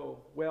long ago.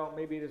 Well,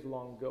 maybe it is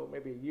long ago,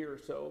 maybe a year or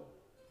so.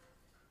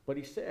 But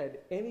he said,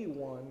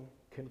 anyone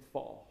can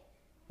fall.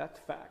 That's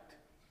fact.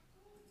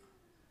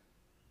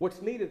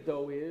 What's needed,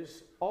 though,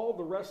 is all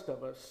the rest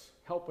of us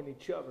helping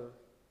each other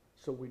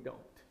so we don't.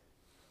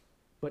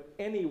 But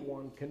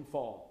anyone can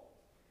fall.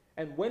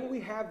 And when we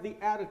have the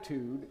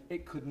attitude,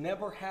 it could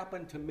never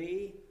happen to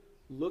me,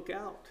 look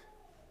out.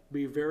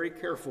 Be very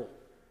careful,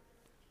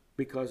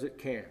 because it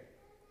can.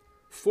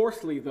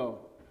 Fourthly, though,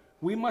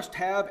 we must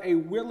have a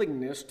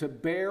willingness to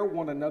bear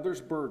one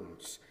another's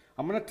burdens.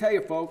 I'm going to tell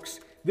you, folks,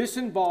 this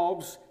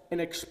involves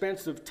an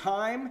expensive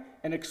time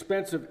and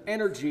expensive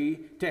energy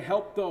to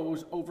help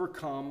those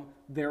overcome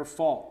their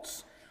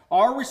faults.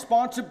 Our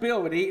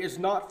responsibility is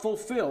not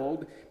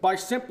fulfilled by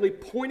simply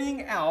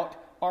pointing out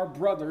our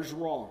brother's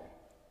wrong.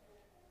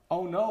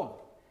 Oh no,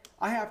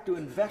 I have to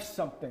invest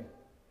something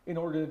in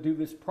order to do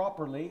this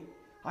properly.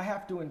 I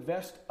have to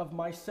invest of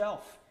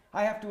myself.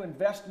 I have to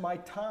invest my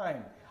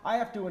time. I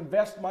have to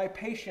invest my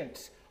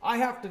patience. I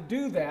have to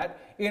do that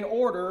in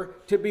order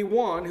to be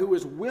one who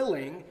is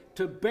willing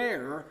to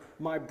bear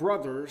my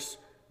brother's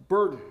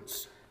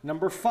burdens.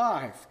 Number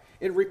 5,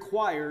 it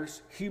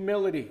requires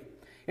humility.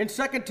 In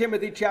 2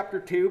 Timothy chapter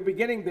 2,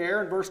 beginning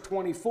there in verse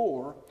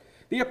 24,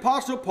 the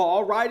Apostle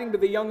Paul, writing to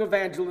the young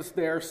evangelist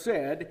there,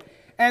 said,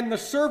 "And the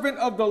servant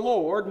of the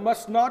Lord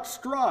must not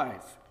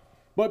strive,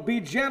 but be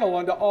gentle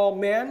unto all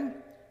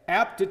men,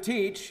 apt to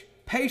teach,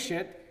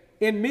 patient,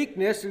 in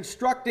meekness,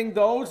 instructing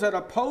those that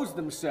oppose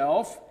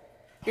themselves,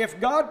 if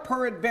God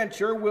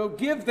peradventure will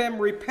give them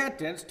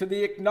repentance to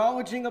the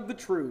acknowledging of the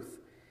truth,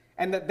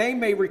 and that they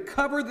may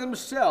recover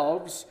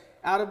themselves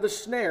out of the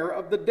snare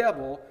of the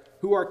devil,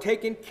 who are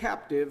taken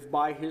captive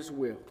by his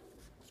will."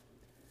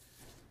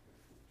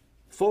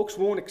 Folks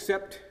won't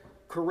accept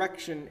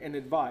correction and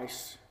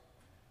advice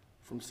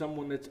from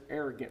someone that's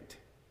arrogant.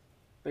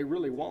 They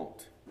really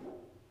won't.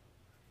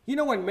 You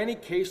know, in many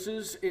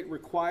cases, it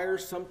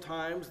requires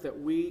sometimes that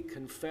we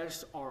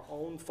confess our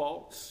own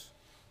faults.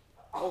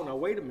 Oh, now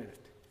wait a minute.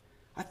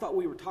 I thought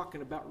we were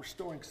talking about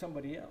restoring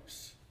somebody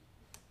else.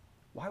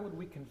 Why would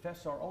we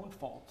confess our own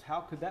faults?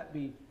 How could that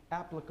be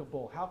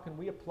applicable? How can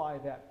we apply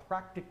that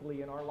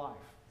practically in our life?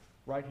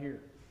 Right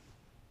here.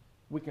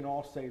 We can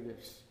all say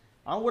this.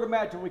 I would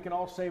imagine we can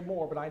all say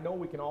more, but I know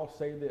we can all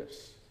say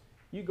this.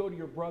 You go to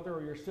your brother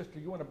or your sister,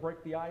 you want to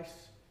break the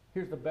ice?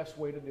 Here's the best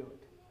way to do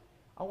it.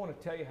 I want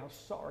to tell you how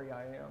sorry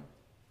I am.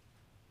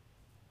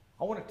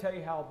 I want to tell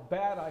you how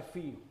bad I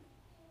feel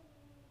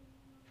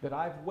that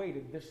I've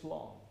waited this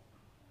long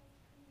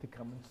to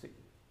come and see you.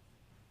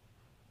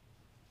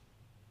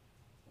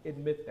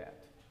 Admit that.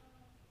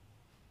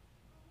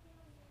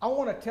 I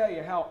want to tell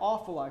you how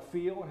awful I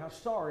feel and how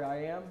sorry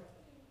I am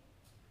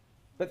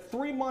that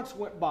 3 months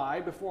went by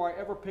before I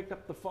ever picked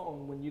up the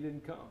phone when you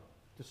didn't come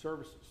to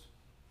services.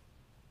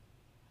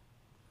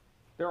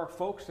 There are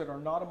folks that are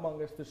not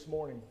among us this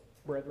morning,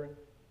 brethren,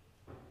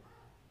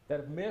 that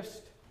have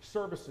missed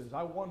services.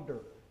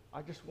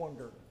 I just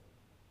wonder,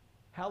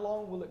 how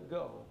long will it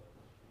go?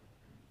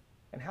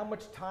 And how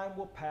much time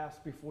will pass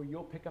before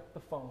you'll pick up the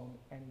phone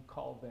and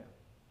call them?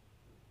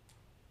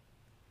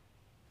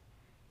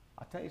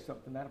 I'll tell you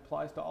something, that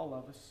applies to all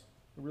of us.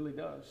 It really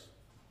does.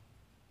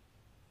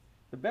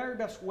 The very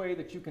best way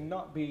that you can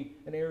not be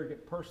an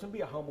arrogant person,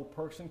 be a humble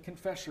person,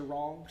 confess your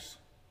wrongs.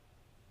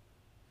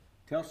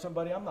 Tell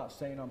somebody, I'm not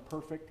saying I'm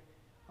perfect.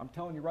 I'm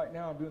telling you right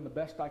now, I'm doing the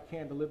best I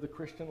can to live the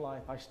Christian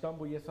life. I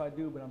stumble, yes I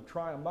do, but I'm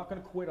trying. I'm not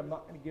going to quit. I'm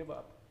not going to give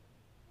up.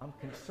 I'm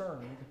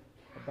concerned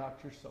about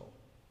your soul.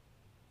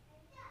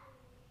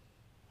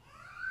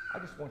 I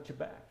just want you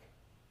back.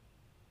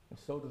 And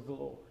so does the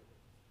Lord.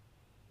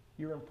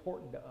 You're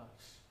important to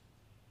us.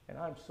 And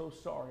I'm so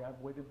sorry I've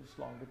waited this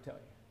long to tell you.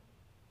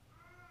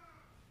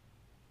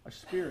 A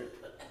spirit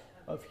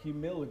of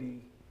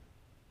humility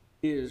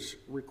is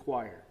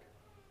required.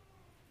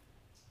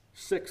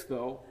 6,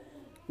 though,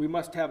 we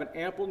must have an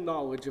ample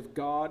knowledge of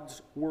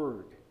God's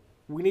Word.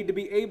 We need to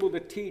be able to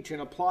teach and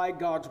apply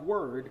God's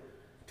Word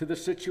to the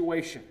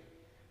situation,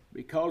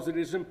 because it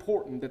is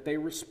important that they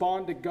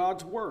respond to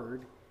God's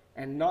Word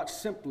and not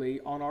simply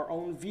on our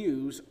own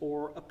views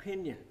or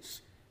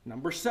opinions.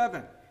 Number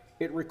 7,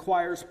 it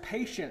requires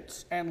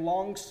patience and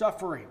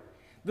long-suffering,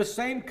 the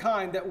same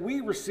kind that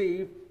we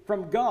receive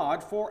from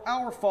God for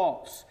our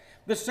faults,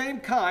 the same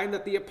kind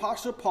that the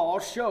Apostle Paul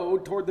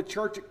showed toward the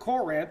church at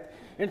Corinth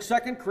in 2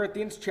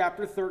 Corinthians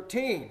chapter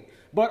 13.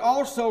 But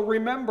also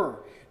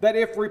remember that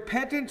if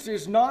repentance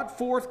is not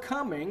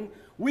forthcoming,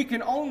 we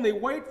can only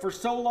wait for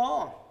so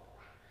long.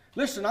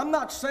 Listen, I'm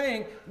not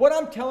saying, what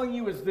I'm telling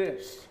you is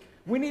this.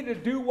 We need to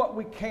do what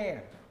we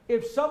can.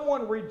 If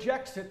someone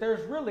rejects it,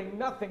 there's really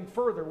nothing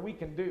further we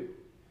can do.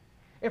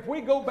 If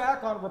we go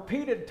back on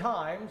repeated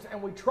times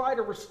and we try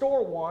to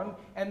restore one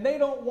and they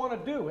don't want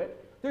to do it,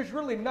 there's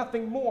really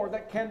nothing more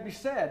that can be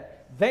said.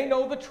 They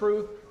know the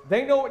truth,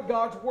 they know what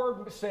God's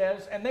Word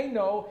says, and they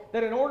know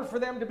that in order for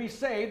them to be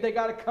saved, they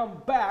got to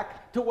come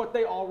back to what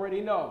they already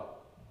know.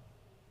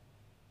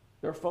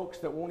 There are folks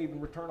that won't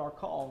even return our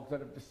calls that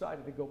have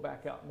decided to go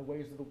back out in the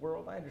ways of the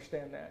world. I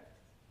understand that.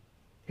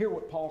 Hear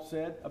what Paul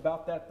said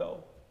about that,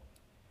 though.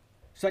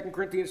 2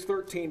 Corinthians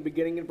 13,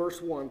 beginning in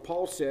verse 1,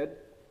 Paul said,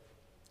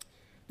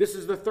 "This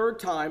is the third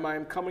time I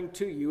am coming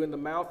to you. In the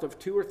mouth of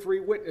 2 or 3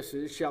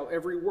 witnesses shall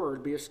every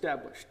word be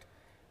established.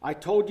 I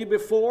told you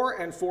before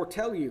and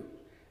foretell you,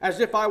 as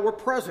if I were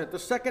present the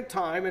second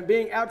time, and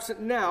being absent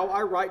now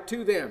I write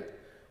to them,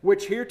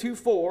 which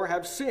heretofore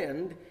have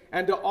sinned,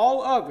 and to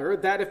all other,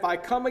 that if I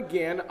come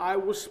again I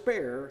will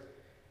spare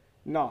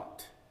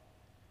not."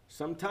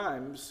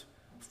 Sometimes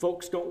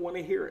folks don't want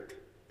to hear it.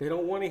 They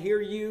don't want to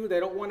hear you. They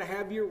don't want to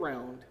have you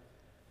around.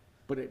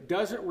 But it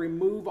doesn't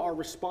remove our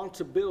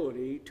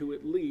responsibility to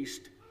at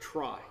least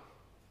try.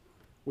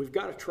 We've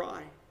got to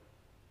try.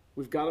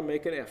 We've got to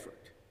make an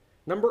effort.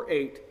 Number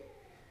 8,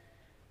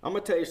 I'm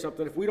going to tell you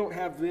something. If we don't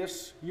have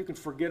this, you can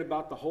forget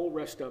about the whole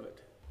rest of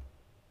it.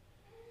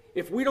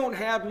 If we don't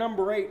have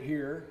number 8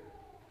 here,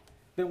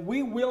 then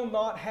we will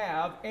not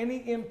have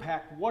any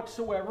impact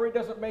whatsoever. It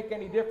doesn't make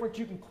any difference.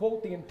 You can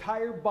quote the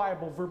entire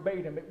Bible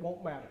verbatim. It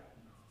won't matter.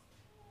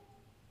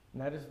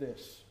 And that is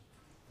this: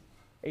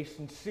 a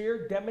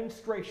sincere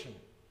demonstration,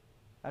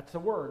 that's the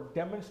word,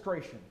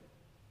 demonstration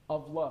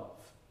of love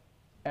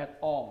at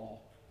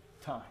all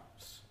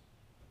times.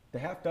 They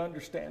have to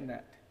understand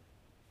that.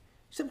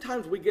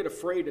 Sometimes we get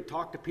afraid to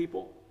talk to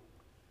people.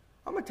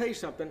 I'm going to tell you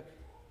something.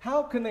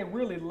 How can they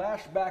really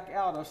lash back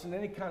at us in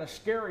any kind of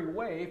scary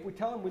way if we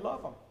tell them we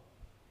love them?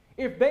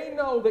 If they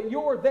know that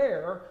you're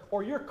there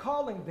or you're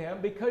calling them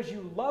because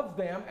you love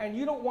them and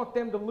you don't want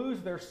them to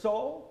lose their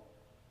soul,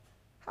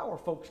 how are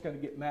folks going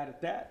to get mad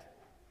at that?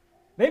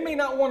 They may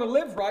not want to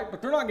live right,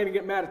 but they're not going to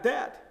get mad at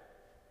that.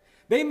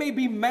 They may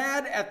be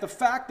mad at the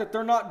fact that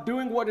they're not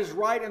doing what is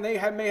right, and they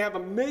may have a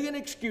million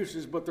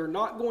excuses, but they're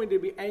not going to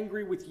be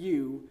angry with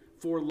you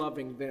for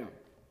loving them.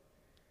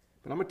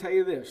 But I'm going to tell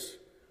you this.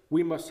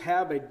 We must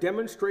have a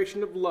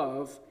demonstration of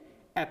love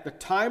at the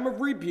time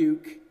of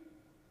rebuke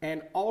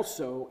and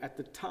also at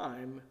the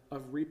time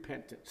of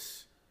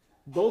repentance.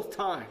 Both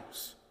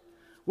times.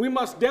 We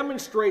must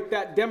demonstrate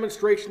that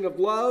demonstration of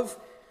love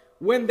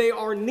when they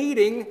are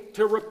needing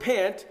to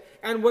repent,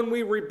 and when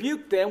we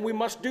rebuke them, we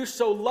must do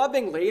so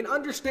lovingly. And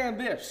understand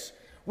this: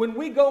 when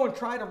we go and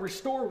try to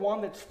restore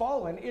one that's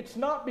fallen, it's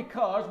not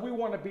because we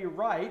want to be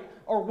right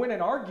or win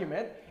an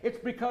argument. It's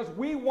because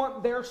we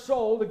want their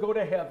soul to go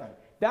to heaven.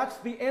 That's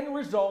the end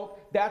result.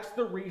 That's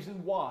the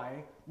reason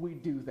why we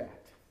do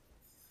that.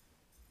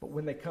 But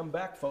when they come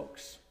back,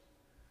 folks,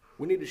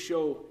 we need to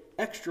show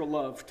extra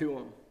love to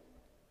them.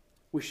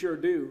 We sure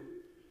do.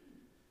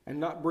 And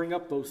not bring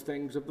up those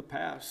things of the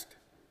past.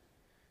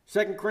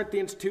 2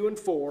 Corinthians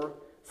 2:4,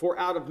 for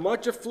out of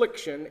much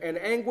affliction and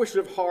anguish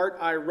of heart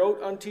I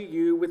wrote unto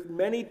you with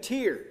many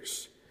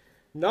tears,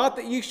 not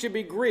that ye should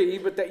be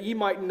grieved, but that ye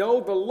might know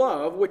the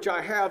love which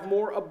I have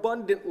more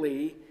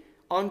abundantly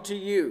unto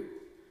you.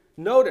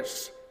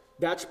 Notice,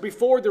 that's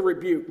before the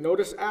rebuke.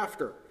 Notice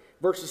after.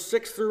 Verses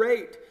 6 through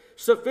 8.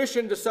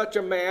 Sufficient to such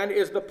a man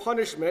is the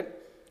punishment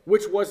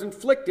which was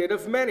inflicted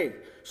of many,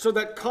 so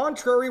that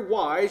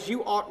contrariwise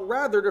you ought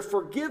rather to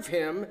forgive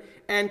him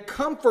and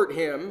comfort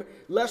him,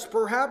 lest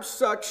perhaps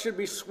such should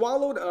be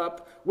swallowed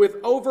up with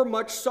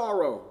overmuch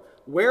sorrow.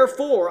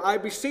 Wherefore I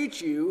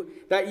beseech you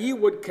that ye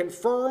would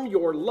confirm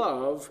your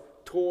love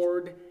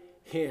toward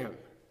him.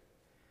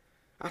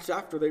 That's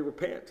after they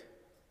repent.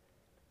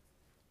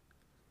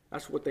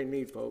 That's what they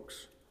need,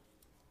 folks.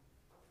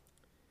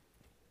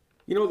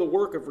 You know, the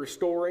work of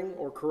restoring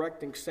or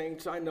correcting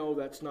saints, I know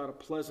that's not a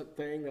pleasant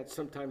thing. That's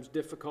sometimes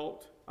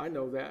difficult. I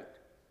know that.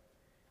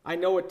 I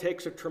know it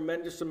takes a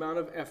tremendous amount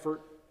of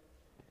effort.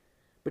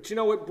 But you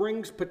know, it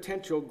brings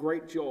potential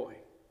great joy.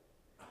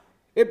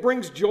 It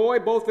brings joy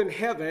both in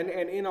heaven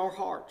and in our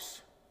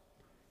hearts.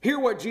 Hear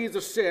what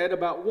Jesus said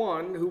about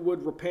one who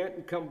would repent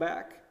and come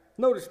back.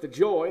 Notice the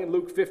joy in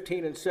Luke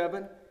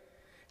 15:7.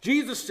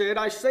 Jesus said,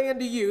 I say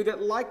unto you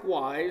that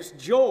likewise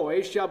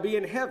joy shall be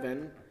in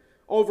heaven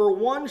over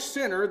one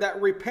sinner that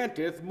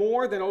repenteth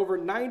more than over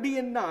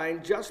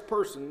 99 just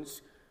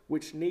persons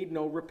which need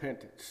no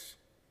repentance.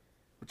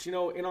 But you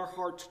know, in our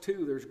hearts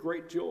too, there's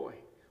great joy,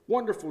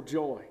 wonderful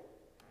joy.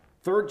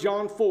 3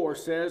 John 4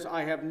 says,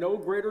 I have no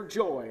greater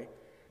joy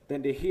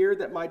than to hear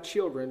that my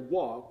children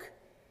walk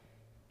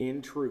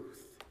in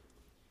truth.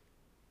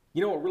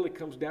 You know, it really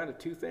comes down to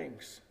two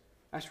things.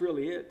 That's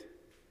really it.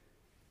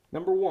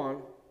 Number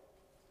one,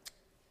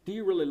 do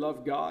you really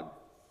love God?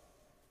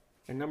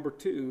 And number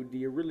two, do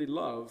you really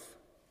love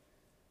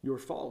your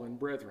fallen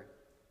brethren?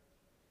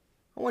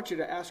 I want you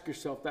to ask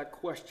yourself that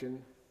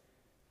question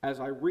as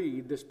I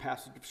read this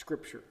passage of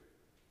Scripture.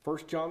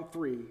 1 John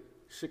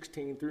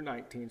 3:16 through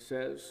 19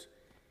 says,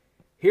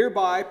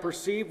 Hereby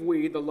perceive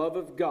we the love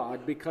of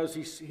God, because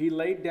he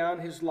laid down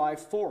his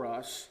life for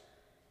us,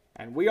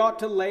 and we ought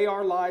to lay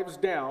our lives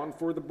down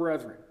for the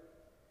brethren.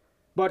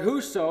 But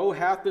whoso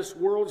hath this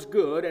world's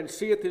good, and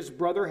seeth his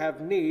brother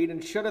have need,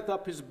 and shutteth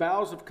up his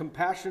bowels of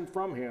compassion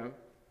from him,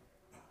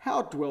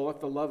 how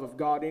dwelleth the love of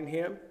God in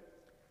him?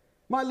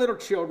 My little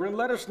children,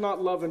 let us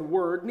not love in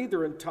word,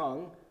 neither in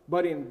tongue,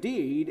 but in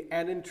deed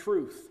and in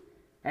truth.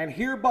 And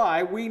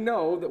hereby we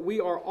know that we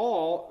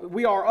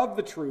are of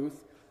the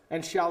truth,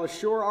 and shall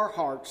assure our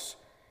hearts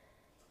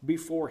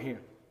before him.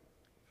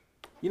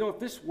 You know, if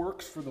this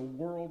works for the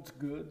world's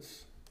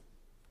goods,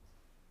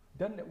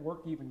 doesn't it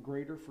work even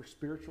greater for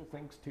spiritual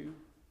things too?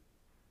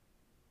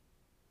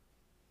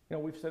 You know,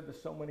 we've said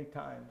this so many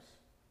times.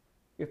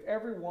 If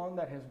everyone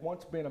that has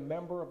once been a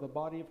member of the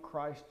body of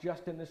Christ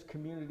just in this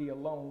community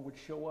alone would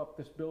show up,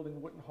 this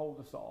building wouldn't hold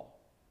us all.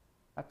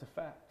 That's a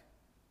fact.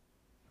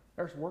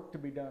 There's work to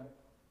be done.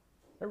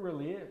 There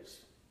really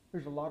is.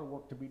 There's a lot of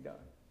work to be done.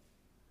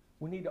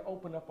 We need to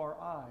open up our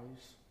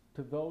eyes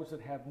to those that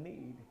have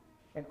need,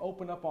 and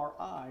open up our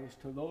eyes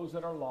to those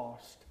that are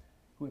lost,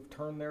 who have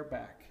turned their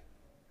back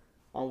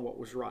on what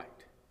was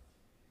right.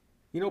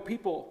 You know,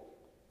 people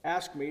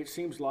ask me, it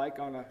seems like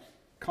on a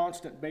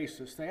constant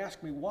basis, they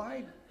ask me,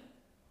 why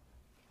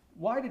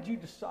did you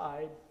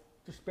decide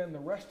to spend the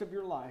rest of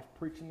your life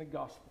preaching the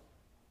gospel?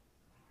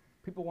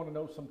 People want to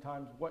know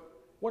sometimes what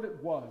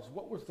it was.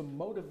 What was the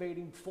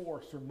motivating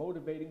force or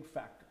motivating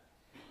factor?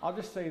 I'll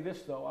just say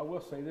this, though. I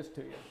will say this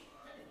to you.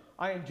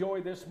 I enjoy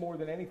this more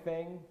than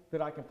anything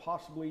that I can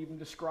possibly even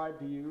describe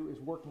to you,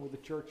 is working with the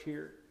church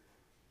here.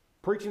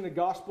 Preaching the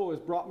gospel has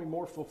brought me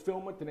more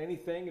fulfillment than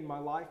anything in my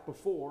life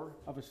before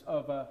of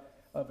a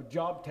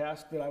job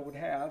task that I would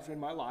have in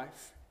my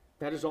life.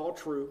 That is all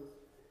true.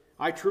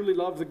 I truly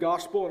love the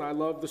gospel and I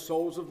love the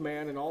souls of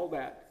man and all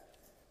that.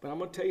 But I'm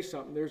going to tell you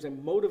something. There's a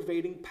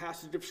motivating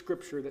passage of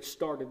Scripture that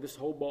started this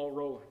whole ball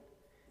rolling.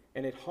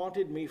 And it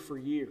haunted me for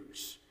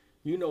years.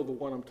 You know the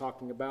one I'm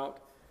talking about.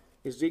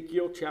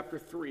 Ezekiel chapter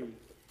 3,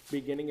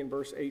 beginning in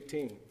verse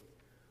 18.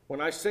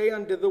 When I say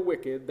unto the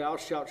wicked, thou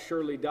shalt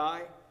surely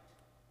die,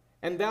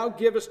 and thou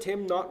givest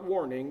him not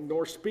warning,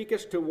 nor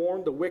speakest to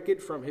warn the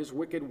wicked from his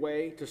wicked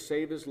way to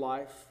save his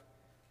life,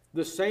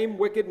 the same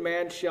wicked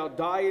man shall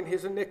die in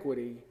his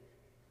iniquity,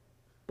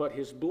 but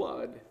his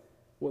blood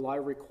will I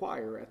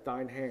require at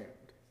thine hand.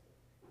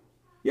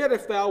 Yet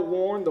if thou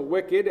warn the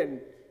wicked,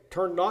 and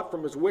turn not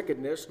from his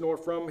wickedness, nor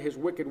from his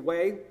wicked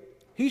way,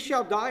 he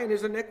shall die in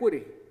his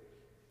iniquity,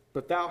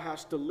 but thou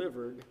hast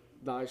delivered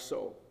thy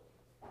soul.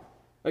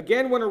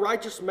 Again, when a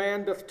righteous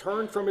man doth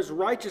turn from his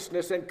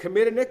righteousness and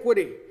commit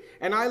iniquity,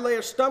 and I lay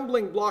a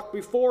stumbling block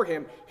before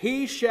him,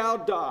 he shall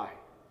die,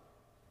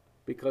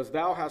 because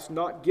thou hast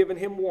not given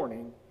him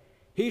warning.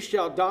 He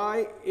shall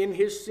die in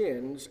his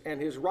sins,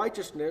 and his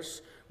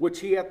righteousness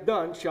which he hath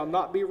done shall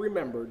not be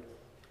remembered,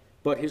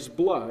 but his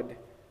blood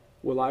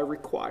will I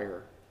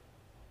require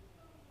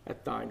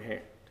at thine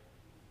hand.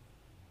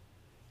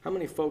 How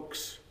many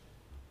folks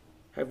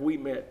have we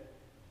met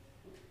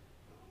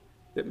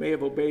that may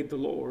have obeyed the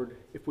Lord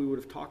if we would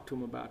have talked to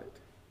him about it?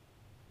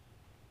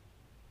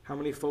 How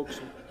many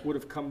folks would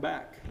have come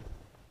back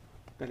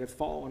that have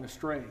fallen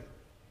astray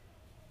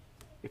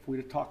if we'd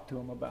have talked to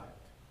them about it?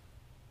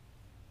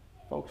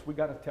 Folks, we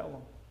got to tell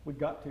them. We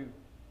got to.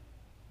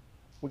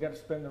 We got to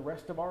spend the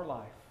rest of our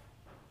life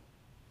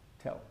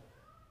telling.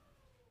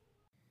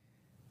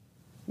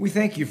 We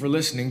thank you for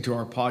listening to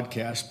our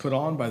podcast put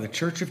on by the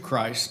Church of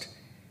Christ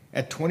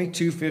at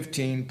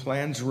 2215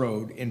 Plans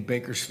Road in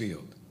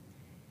Bakersfield.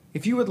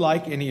 If you would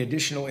like any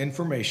additional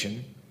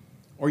information,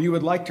 or you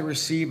would like to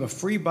receive a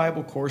free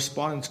Bible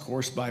correspondence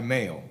course by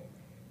mail,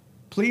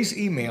 please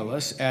email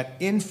us at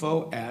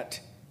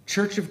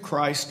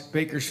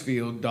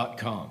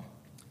info@churchofchristbakersfield.com.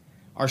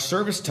 Our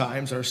service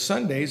times are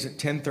Sundays at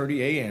 10:30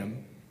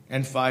 a.m.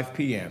 and 5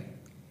 p.m.,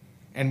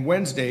 and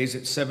Wednesdays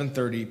at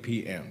 7:30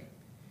 p.m.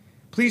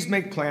 Please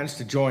make plans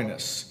to join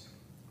us.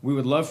 We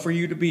would love for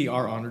you to be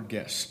our honored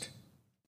guest.